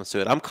when it comes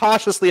to it. I'm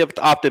cautiously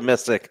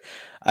optimistic,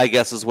 I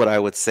guess is what I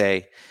would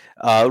say.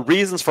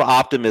 Reasons for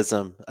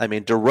optimism. I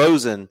mean,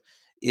 DeRozan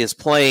is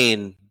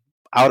playing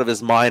out of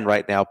his mind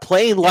right now,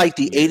 playing like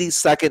the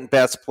 82nd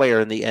best player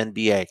in the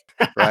NBA,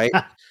 right?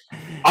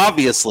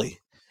 Obviously.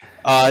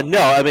 No,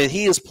 I mean,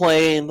 he is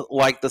playing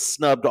like the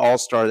snubbed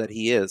all-star that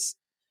he is.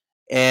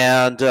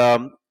 And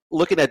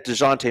looking at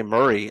DeJounte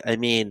Murray, I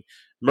mean,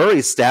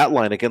 Murray's stat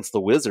line against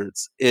the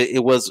Wizards,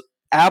 it was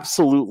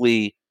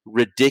absolutely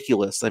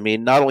ridiculous. I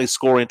mean, not only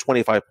scoring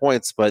 25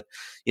 points, but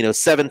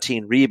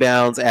 17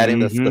 rebounds, adding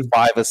the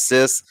 5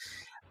 assists.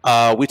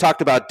 We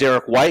talked about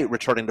Derek White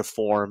returning to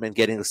form and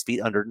getting his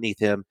feet underneath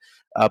him,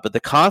 but the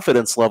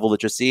confidence level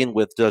that you're seeing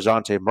with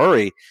DeJounte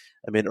Murray.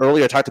 I mean,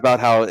 earlier I talked about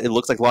how it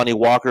looks like Lonnie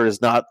Walker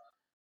is not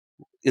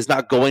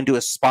going to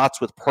his spots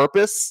with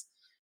purpose.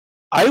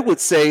 I would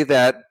say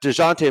that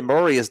DeJounte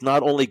Murray is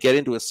not only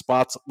getting to his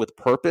spots with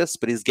purpose,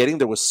 but he's getting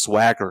there with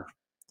swagger,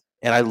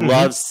 and I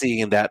love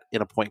seeing that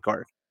in a point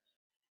guard.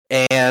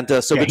 And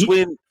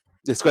between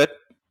this, go ahead.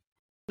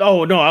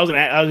 Oh no, I was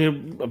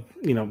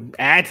gonna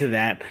add to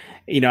that.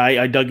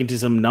 I dug into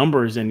some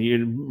numbers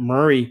and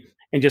Murray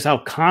and just how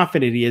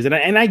confident he is, and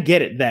I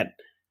get it that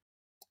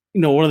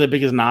one of the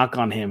biggest knock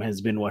on him has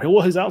been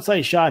his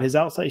outside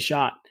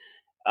shot,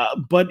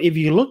 but if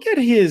you look at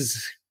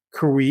his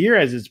career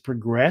as it's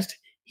progressed,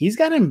 he's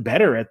gotten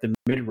better at the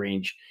mid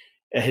range.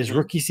 His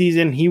rookie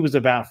season, he was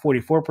about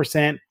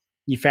 44%.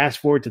 You fast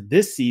forward to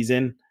this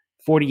season,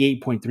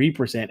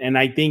 48.3%, and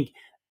I think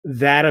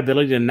that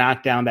ability to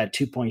knock down that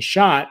 2-point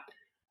shot,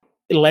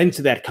 it lends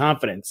to that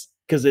confidence.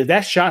 Because if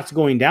that shot's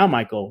going down,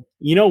 Michael,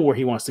 where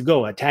he wants to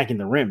go, attacking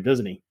the rim,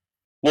 doesn't he?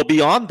 Well,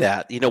 beyond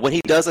that, when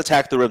he does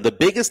attack the rim, the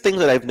biggest thing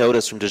that I've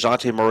noticed from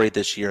DeJounte Murray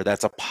this year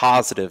that's a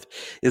positive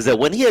is that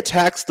when he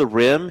attacks the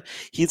rim,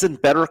 he's in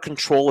better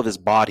control of his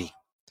body.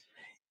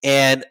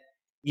 And,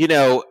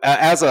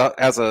 as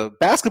a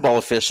basketball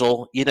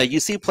official, you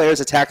see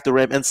players attack the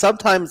rim, and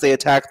sometimes they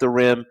attack the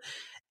rim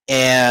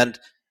and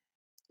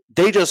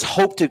they just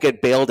hope to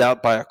get bailed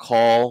out by a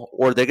call,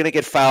 or they're going to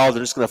get fouled.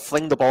 They're just going to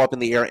fling the ball up in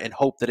the air and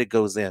hope that it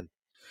goes in.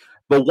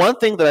 But one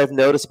thing that I've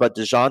noticed about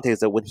DeJounte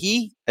is that when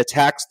he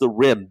attacks the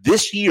rim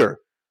this year,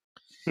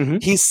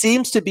 he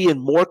seems to be in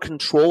more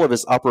control of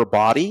his upper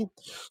body,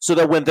 so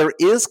that when there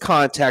is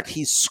contact,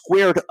 he's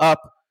squared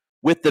up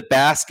with the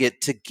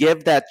basket to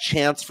give that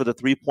chance for the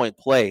three-point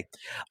play.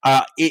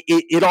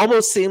 It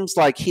almost seems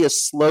like he has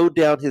slowed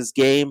down his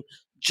game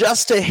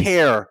just a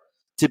hair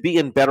to be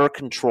in better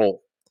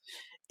control.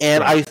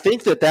 And I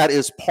think that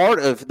is part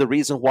of the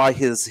reason why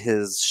his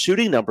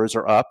shooting numbers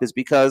are up, is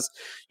because,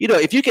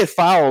 if you get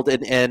fouled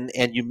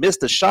and you miss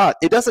the shot,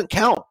 it doesn't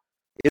count.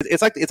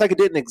 It's like it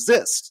didn't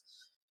exist.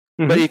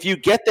 But if you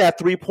get that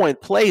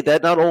 3-point play,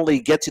 that not only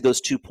gets you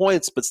those 2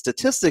 points, but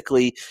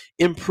statistically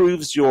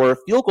improves your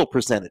field goal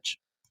percentage.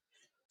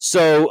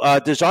 So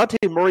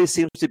DeJounte Murray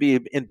seems to be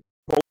in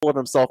control of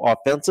himself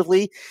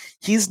offensively.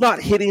 He's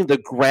not hitting the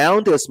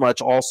ground as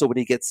much also when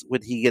he gets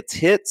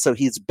hit, so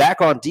he's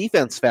back on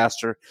defense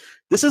faster.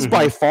 This is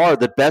by far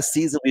the best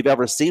season we've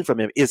ever seen from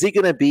him. Is he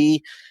going to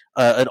be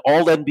an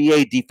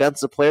all-NBA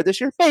defensive player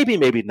this year? Maybe,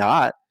 maybe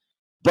not.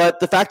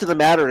 But the fact of the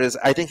matter is,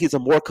 I think he's a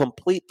more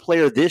complete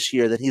player this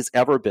year than he's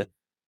ever been.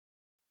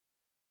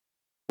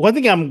 One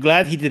thing I'm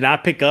glad he did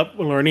not pick up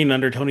learning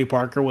under Tony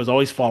Parker was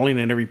always falling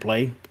in every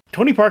play.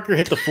 Tony Parker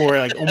hit the floor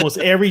like almost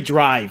every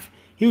drive.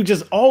 He was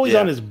just always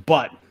on his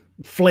butt,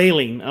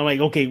 flailing. I'm like,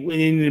 okay,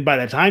 and by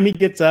the time he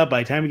gets up,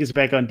 by the time he gets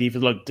back on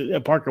defense,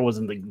 look, Parker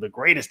wasn't the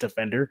greatest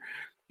defender,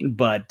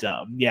 but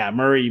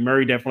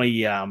Murray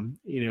definitely,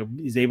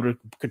 is able to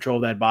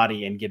control that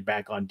body and get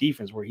back on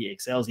defense where he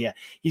excels. Yeah,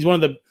 he's one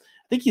of the,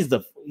 I think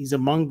he's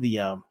among the,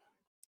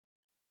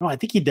 no, I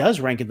think he does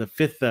rank in the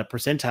 5th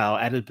percentile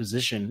at his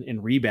position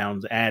in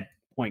rebounds at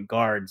point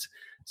guards.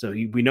 So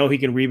we know he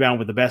can rebound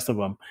with the best of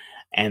them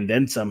and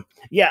then some.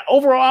 Yeah,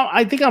 overall,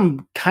 I think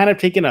I'm kind of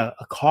taking a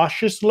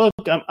cautious look.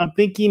 I'm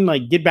thinking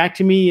like get back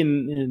to me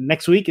in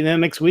next week and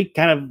then next week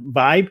kind of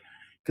vibe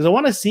because I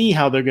want to see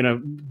how they're going to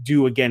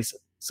do against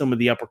some of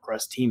the upper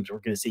crust teams. We're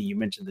going to see, you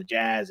mentioned the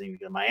Jazz and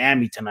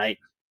Miami tonight.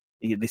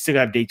 They still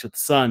have dates with the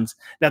Suns.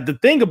 Now, the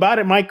thing about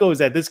it, Michael, is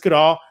that this could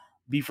all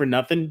be for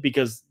nothing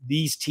because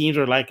these teams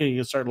are likely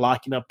to start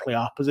locking up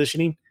playoff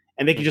positioning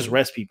and they can just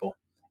rest people.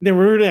 Then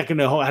we're really not going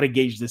to know how to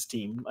gauge this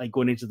team like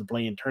going into the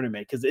play-in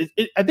tournament because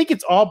I think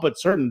it's all but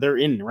certain they're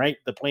in, right?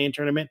 The play-in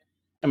tournament.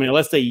 I mean,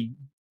 unless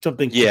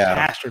something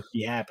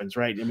catastrophe happens,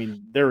 right? I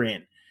mean, they're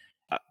in.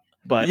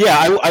 But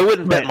I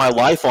wouldn't bet my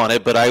life on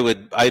it, but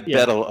I'd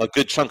bet a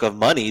good chunk of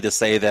money to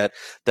say that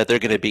they're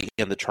going to be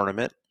in the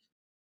tournament.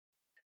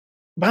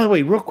 By the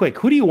way, real quick,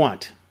 who do you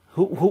want?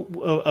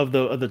 Who of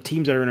the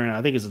teams that are in right now?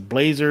 I think it's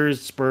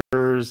Blazers,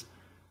 Spurs,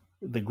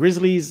 the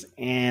Grizzlies,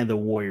 and the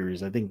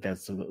Warriors. I think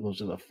those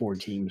are the 4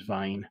 teams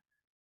vying.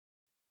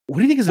 What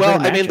do you think is the better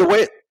matchup? I mean, the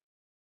way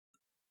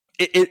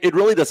it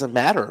really doesn't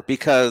matter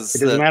because it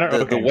doesn't matter?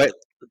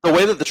 The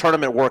way that the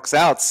tournament works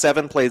out,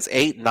 7 plays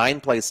 8, 9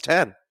 plays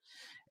 10.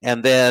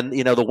 And then,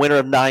 the winner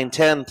of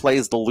 9-10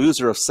 plays the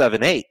loser of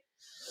 7-8.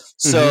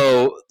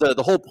 So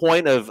the whole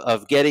point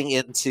of getting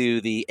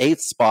into the 8th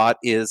spot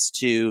is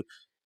to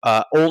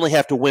only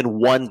have to win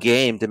one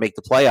game to make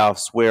the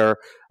playoffs, where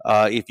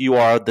if you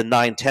are the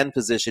 9-10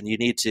 position, you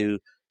need to,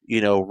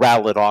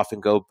 rattle it off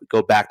and go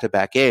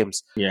back-to-back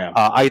games. Yeah.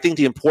 I think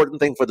the important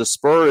thing for the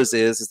Spurs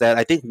is that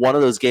I think one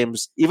of those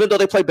games, even though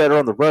they play better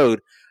on the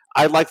road,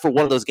 I'd like for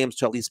one of those games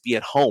to at least be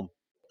at home.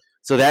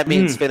 So that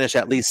means finish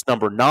at least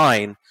number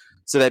 9,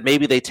 so that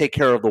maybe they take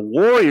care of the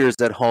Warriors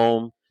at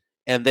home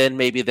and then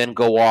maybe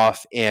go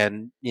off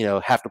and,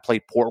 have to play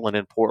Portland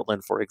in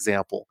Portland, for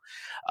example.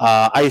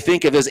 I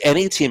think if there's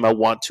any team I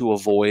want to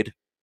avoid,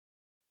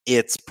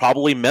 it's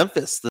probably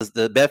Memphis.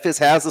 The Memphis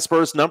has the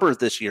Spurs numbers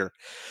this year.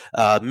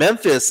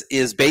 Memphis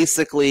is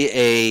basically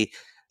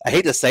I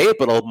hate to say it,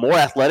 but a more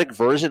athletic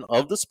version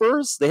of the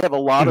Spurs. They have a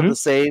lot of the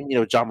same,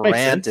 John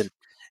Morant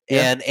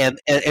and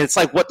it's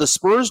like what the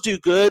Spurs do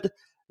good,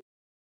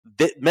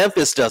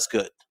 Memphis does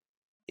good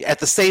at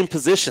the same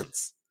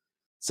positions.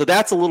 So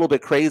that's a little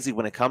bit crazy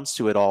when it comes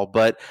to it all.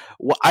 But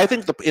I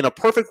think in a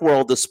perfect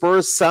world, the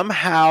Spurs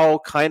somehow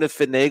kind of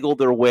finagled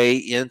their way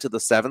into the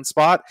 7th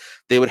spot.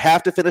 They would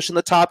have to finish in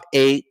the top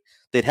 8.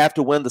 They'd have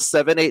to win the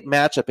 7-8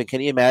 matchup. And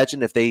can you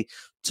imagine if they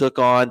took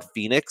on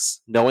Phoenix,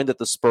 knowing that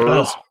the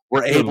Spurs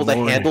were able to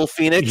handle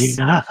Phoenix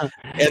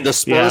and the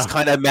Spurs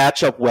kind of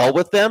match up well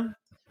with them?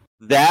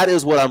 That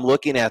is what I'm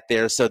looking at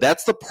there. So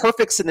that's the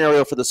perfect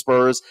scenario for the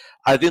Spurs.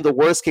 I think the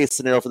worst case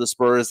scenario for the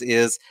Spurs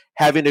is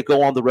having to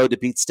go on the road to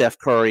beat Steph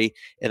Curry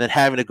and then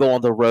having to go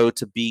on the road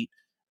to beat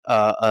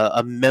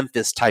a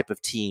Memphis type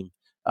of team.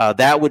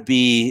 That would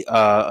be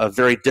a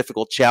very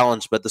difficult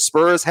challenge. But the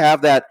Spurs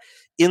have that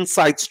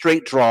inside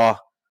straight draw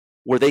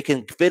where they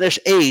can finish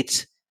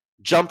 8,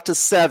 jump to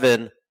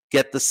 7,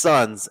 get the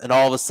Suns, and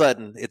all of a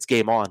sudden it's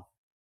game on.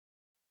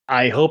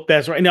 I hope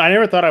that's right. No, I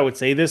never thought I would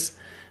say this,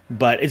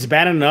 but it's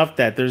bad enough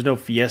that there's no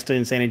Fiesta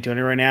in San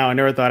Antonio right now. I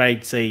never thought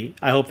I'd say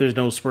I hope there's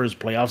no Spurs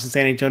playoffs in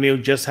San Antonio,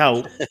 just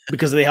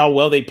because of how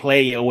well they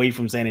play away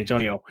from San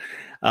Antonio.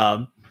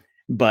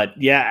 But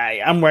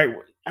yeah, I'm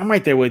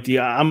right there with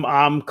you. I'm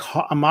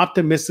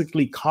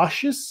optimistically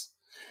cautious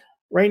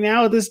right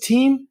now of this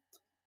team.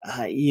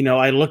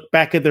 I look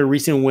back at their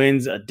recent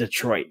wins.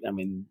 Detroit, I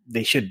mean,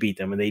 they should beat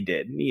them, and they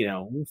did.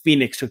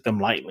 Phoenix took them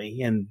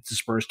lightly, and the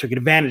Spurs took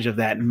advantage of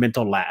that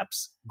mental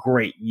lapse.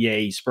 Great,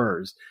 yay,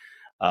 Spurs!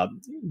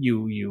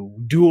 You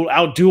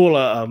outduel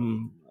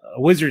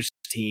a Wizards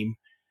team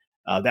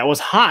that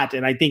was hot,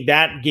 and I think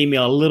that gave me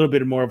a little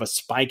bit more of a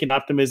spike in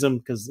optimism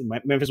because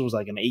Memphis was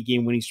like an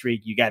 8-game winning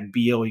streak. You got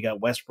Beal, you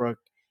got Westbrook.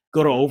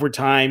 Go to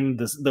overtime.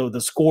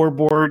 The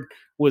scoreboard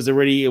was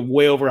already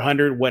way over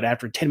 100.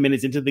 After 10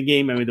 minutes into the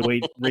game? I mean, the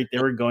way right they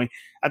were going,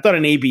 I thought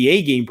an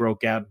ABA game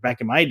broke out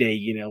back in my day.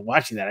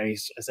 Watching that, I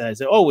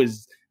said, "Oh,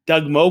 is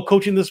Doug Moe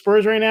coaching the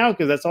Spurs right now?"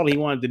 Because that's all he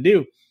wanted to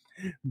do.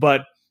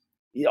 But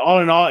all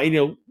in all,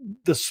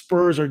 the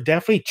Spurs are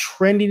definitely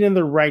trending in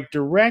the right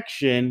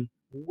direction.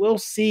 we'll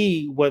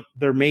see what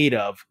they're made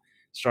of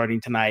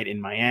starting tonight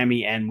in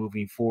Miami and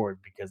moving forward,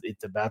 because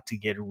it's about to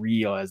get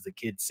real, as the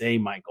kids say,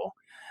 Michael.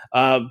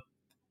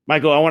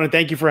 Michael, I want to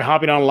thank you for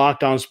hopping on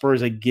Locked On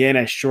Spurs again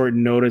at short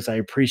notice. I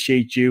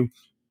appreciate you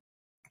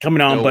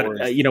coming on. No But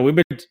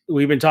worries.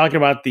 we've been talking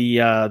about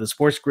the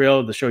Sports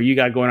Grill, the show you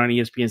got going on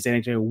ESPN San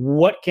Antonio.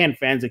 What can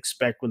fans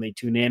expect when they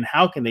tune in?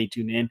 How can they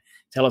tune in?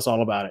 Tell us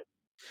all about it.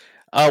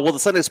 Well, the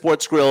Sunday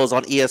Sports Grill is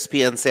on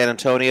ESPN San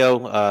Antonio,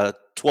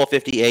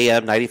 12:50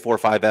 a.m.,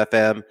 94.5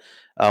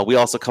 FM. We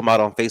also come out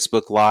on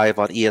Facebook Live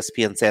on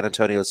ESPN San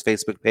Antonio's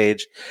Facebook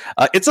page.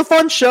 It's a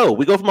fun show.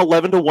 We go from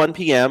 11 to 1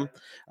 p.m.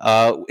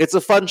 It's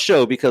a fun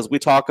show because we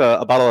talk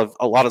about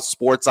a lot of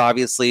sports,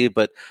 obviously,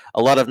 but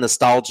a lot of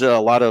nostalgia, a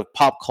lot of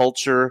pop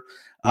culture.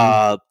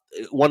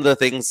 One of the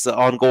things, the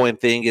ongoing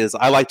thing is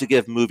I like to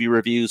give movie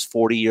reviews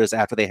 40 years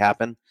after they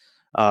happen.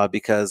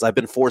 Because I've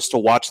been forced to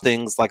watch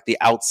things like The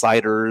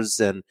Outsiders,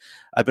 and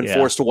I've been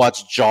forced to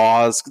watch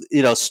Jaws,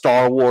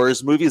 Star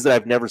Wars, movies that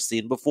I've never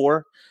seen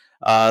before.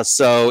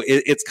 So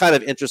it's kind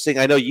of interesting.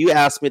 I know you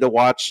asked me to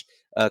watch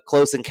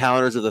Close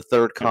Encounters of the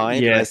Third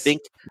Kind. Yes. And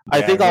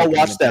I think I'll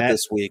watch that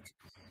this week.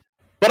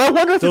 But I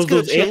wonder if it's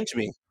going to change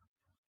me.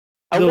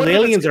 Those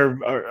aliens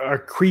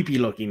are creepy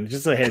looking.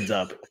 Just a heads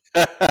up.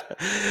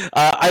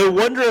 I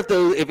wonder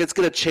if it's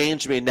going to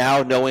change me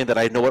now, knowing that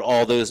I know what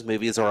all those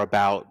movies are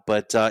about.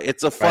 But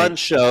it's a fun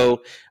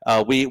show.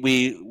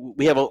 We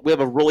have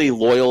a really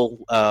loyal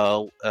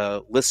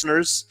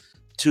listeners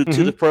to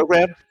the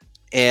program,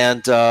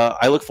 and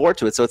I look forward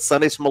to it. So it's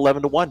Sundays from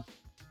 11 to 1.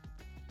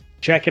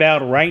 Check it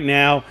out right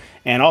now,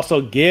 and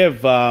also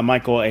give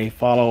Michael a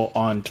follow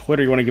on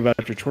Twitter. You want to give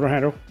out your Twitter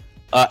handle?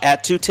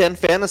 At 210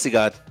 Fantasy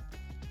God.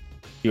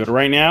 Do it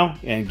right now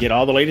and get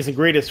all the latest and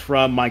greatest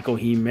from Michael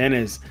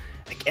Jimenez.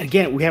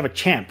 Again, we have a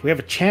champ. We have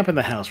a champ in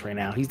the house right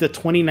now. He's the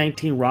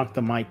 2019 Rock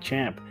the Mic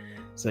champ.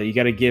 So you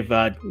got to give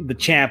the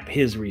champ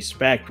his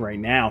respect right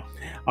now.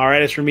 All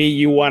right, as for me,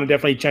 you want to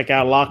definitely check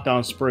out Locked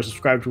On Spurs.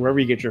 Subscribe to wherever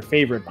you get your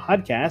favorite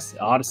podcasts,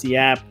 Odyssey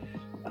app,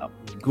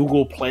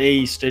 Google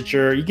Play,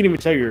 Stitcher. You can even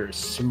tell your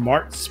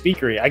smart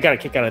speaker. I got a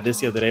kick out of this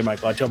the other day,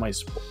 Michael. I told my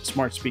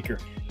smart speaker,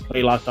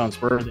 play Locked On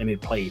Spurs, and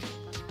it played.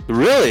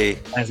 Really?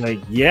 I was like,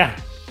 yeah,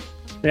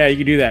 you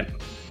can do that.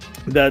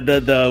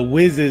 The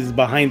whizzes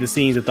behind the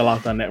scenes at the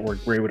Locked On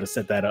Network were able to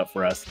set that up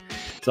for us.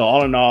 So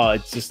all in all,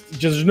 it's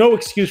just no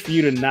excuse for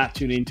you to not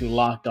tune into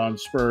Locked On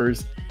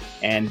Spurs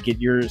and get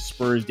your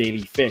Spurs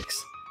daily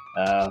fix,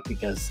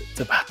 because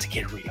it's about to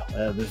get real.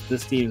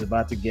 This team is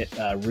about to get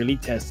really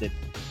tested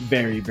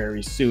very,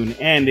 very soon.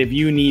 And if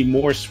you need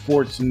more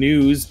sports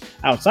news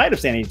outside of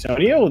San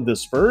Antonio, the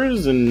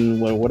Spurs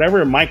and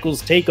whatever,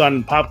 Michael's take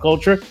on pop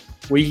culture,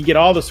 where you can get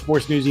all the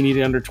sports news you need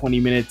in under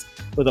 20 minutes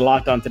with the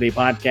Locked On Today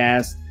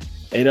podcast.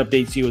 It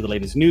updates you with the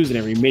latest news in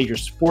every major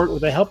sport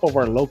with the help of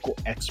our local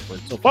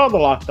experts. So follow the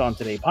Locked On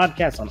Today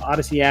podcast on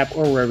Odyssey app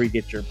or wherever you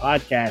get your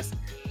podcast.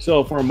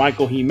 So for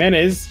Michael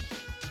Jimenez,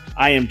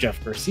 I am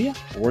Jeff Garcia.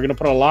 We're going to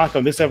put a lock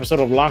on this episode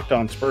of Locked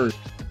On Spurs.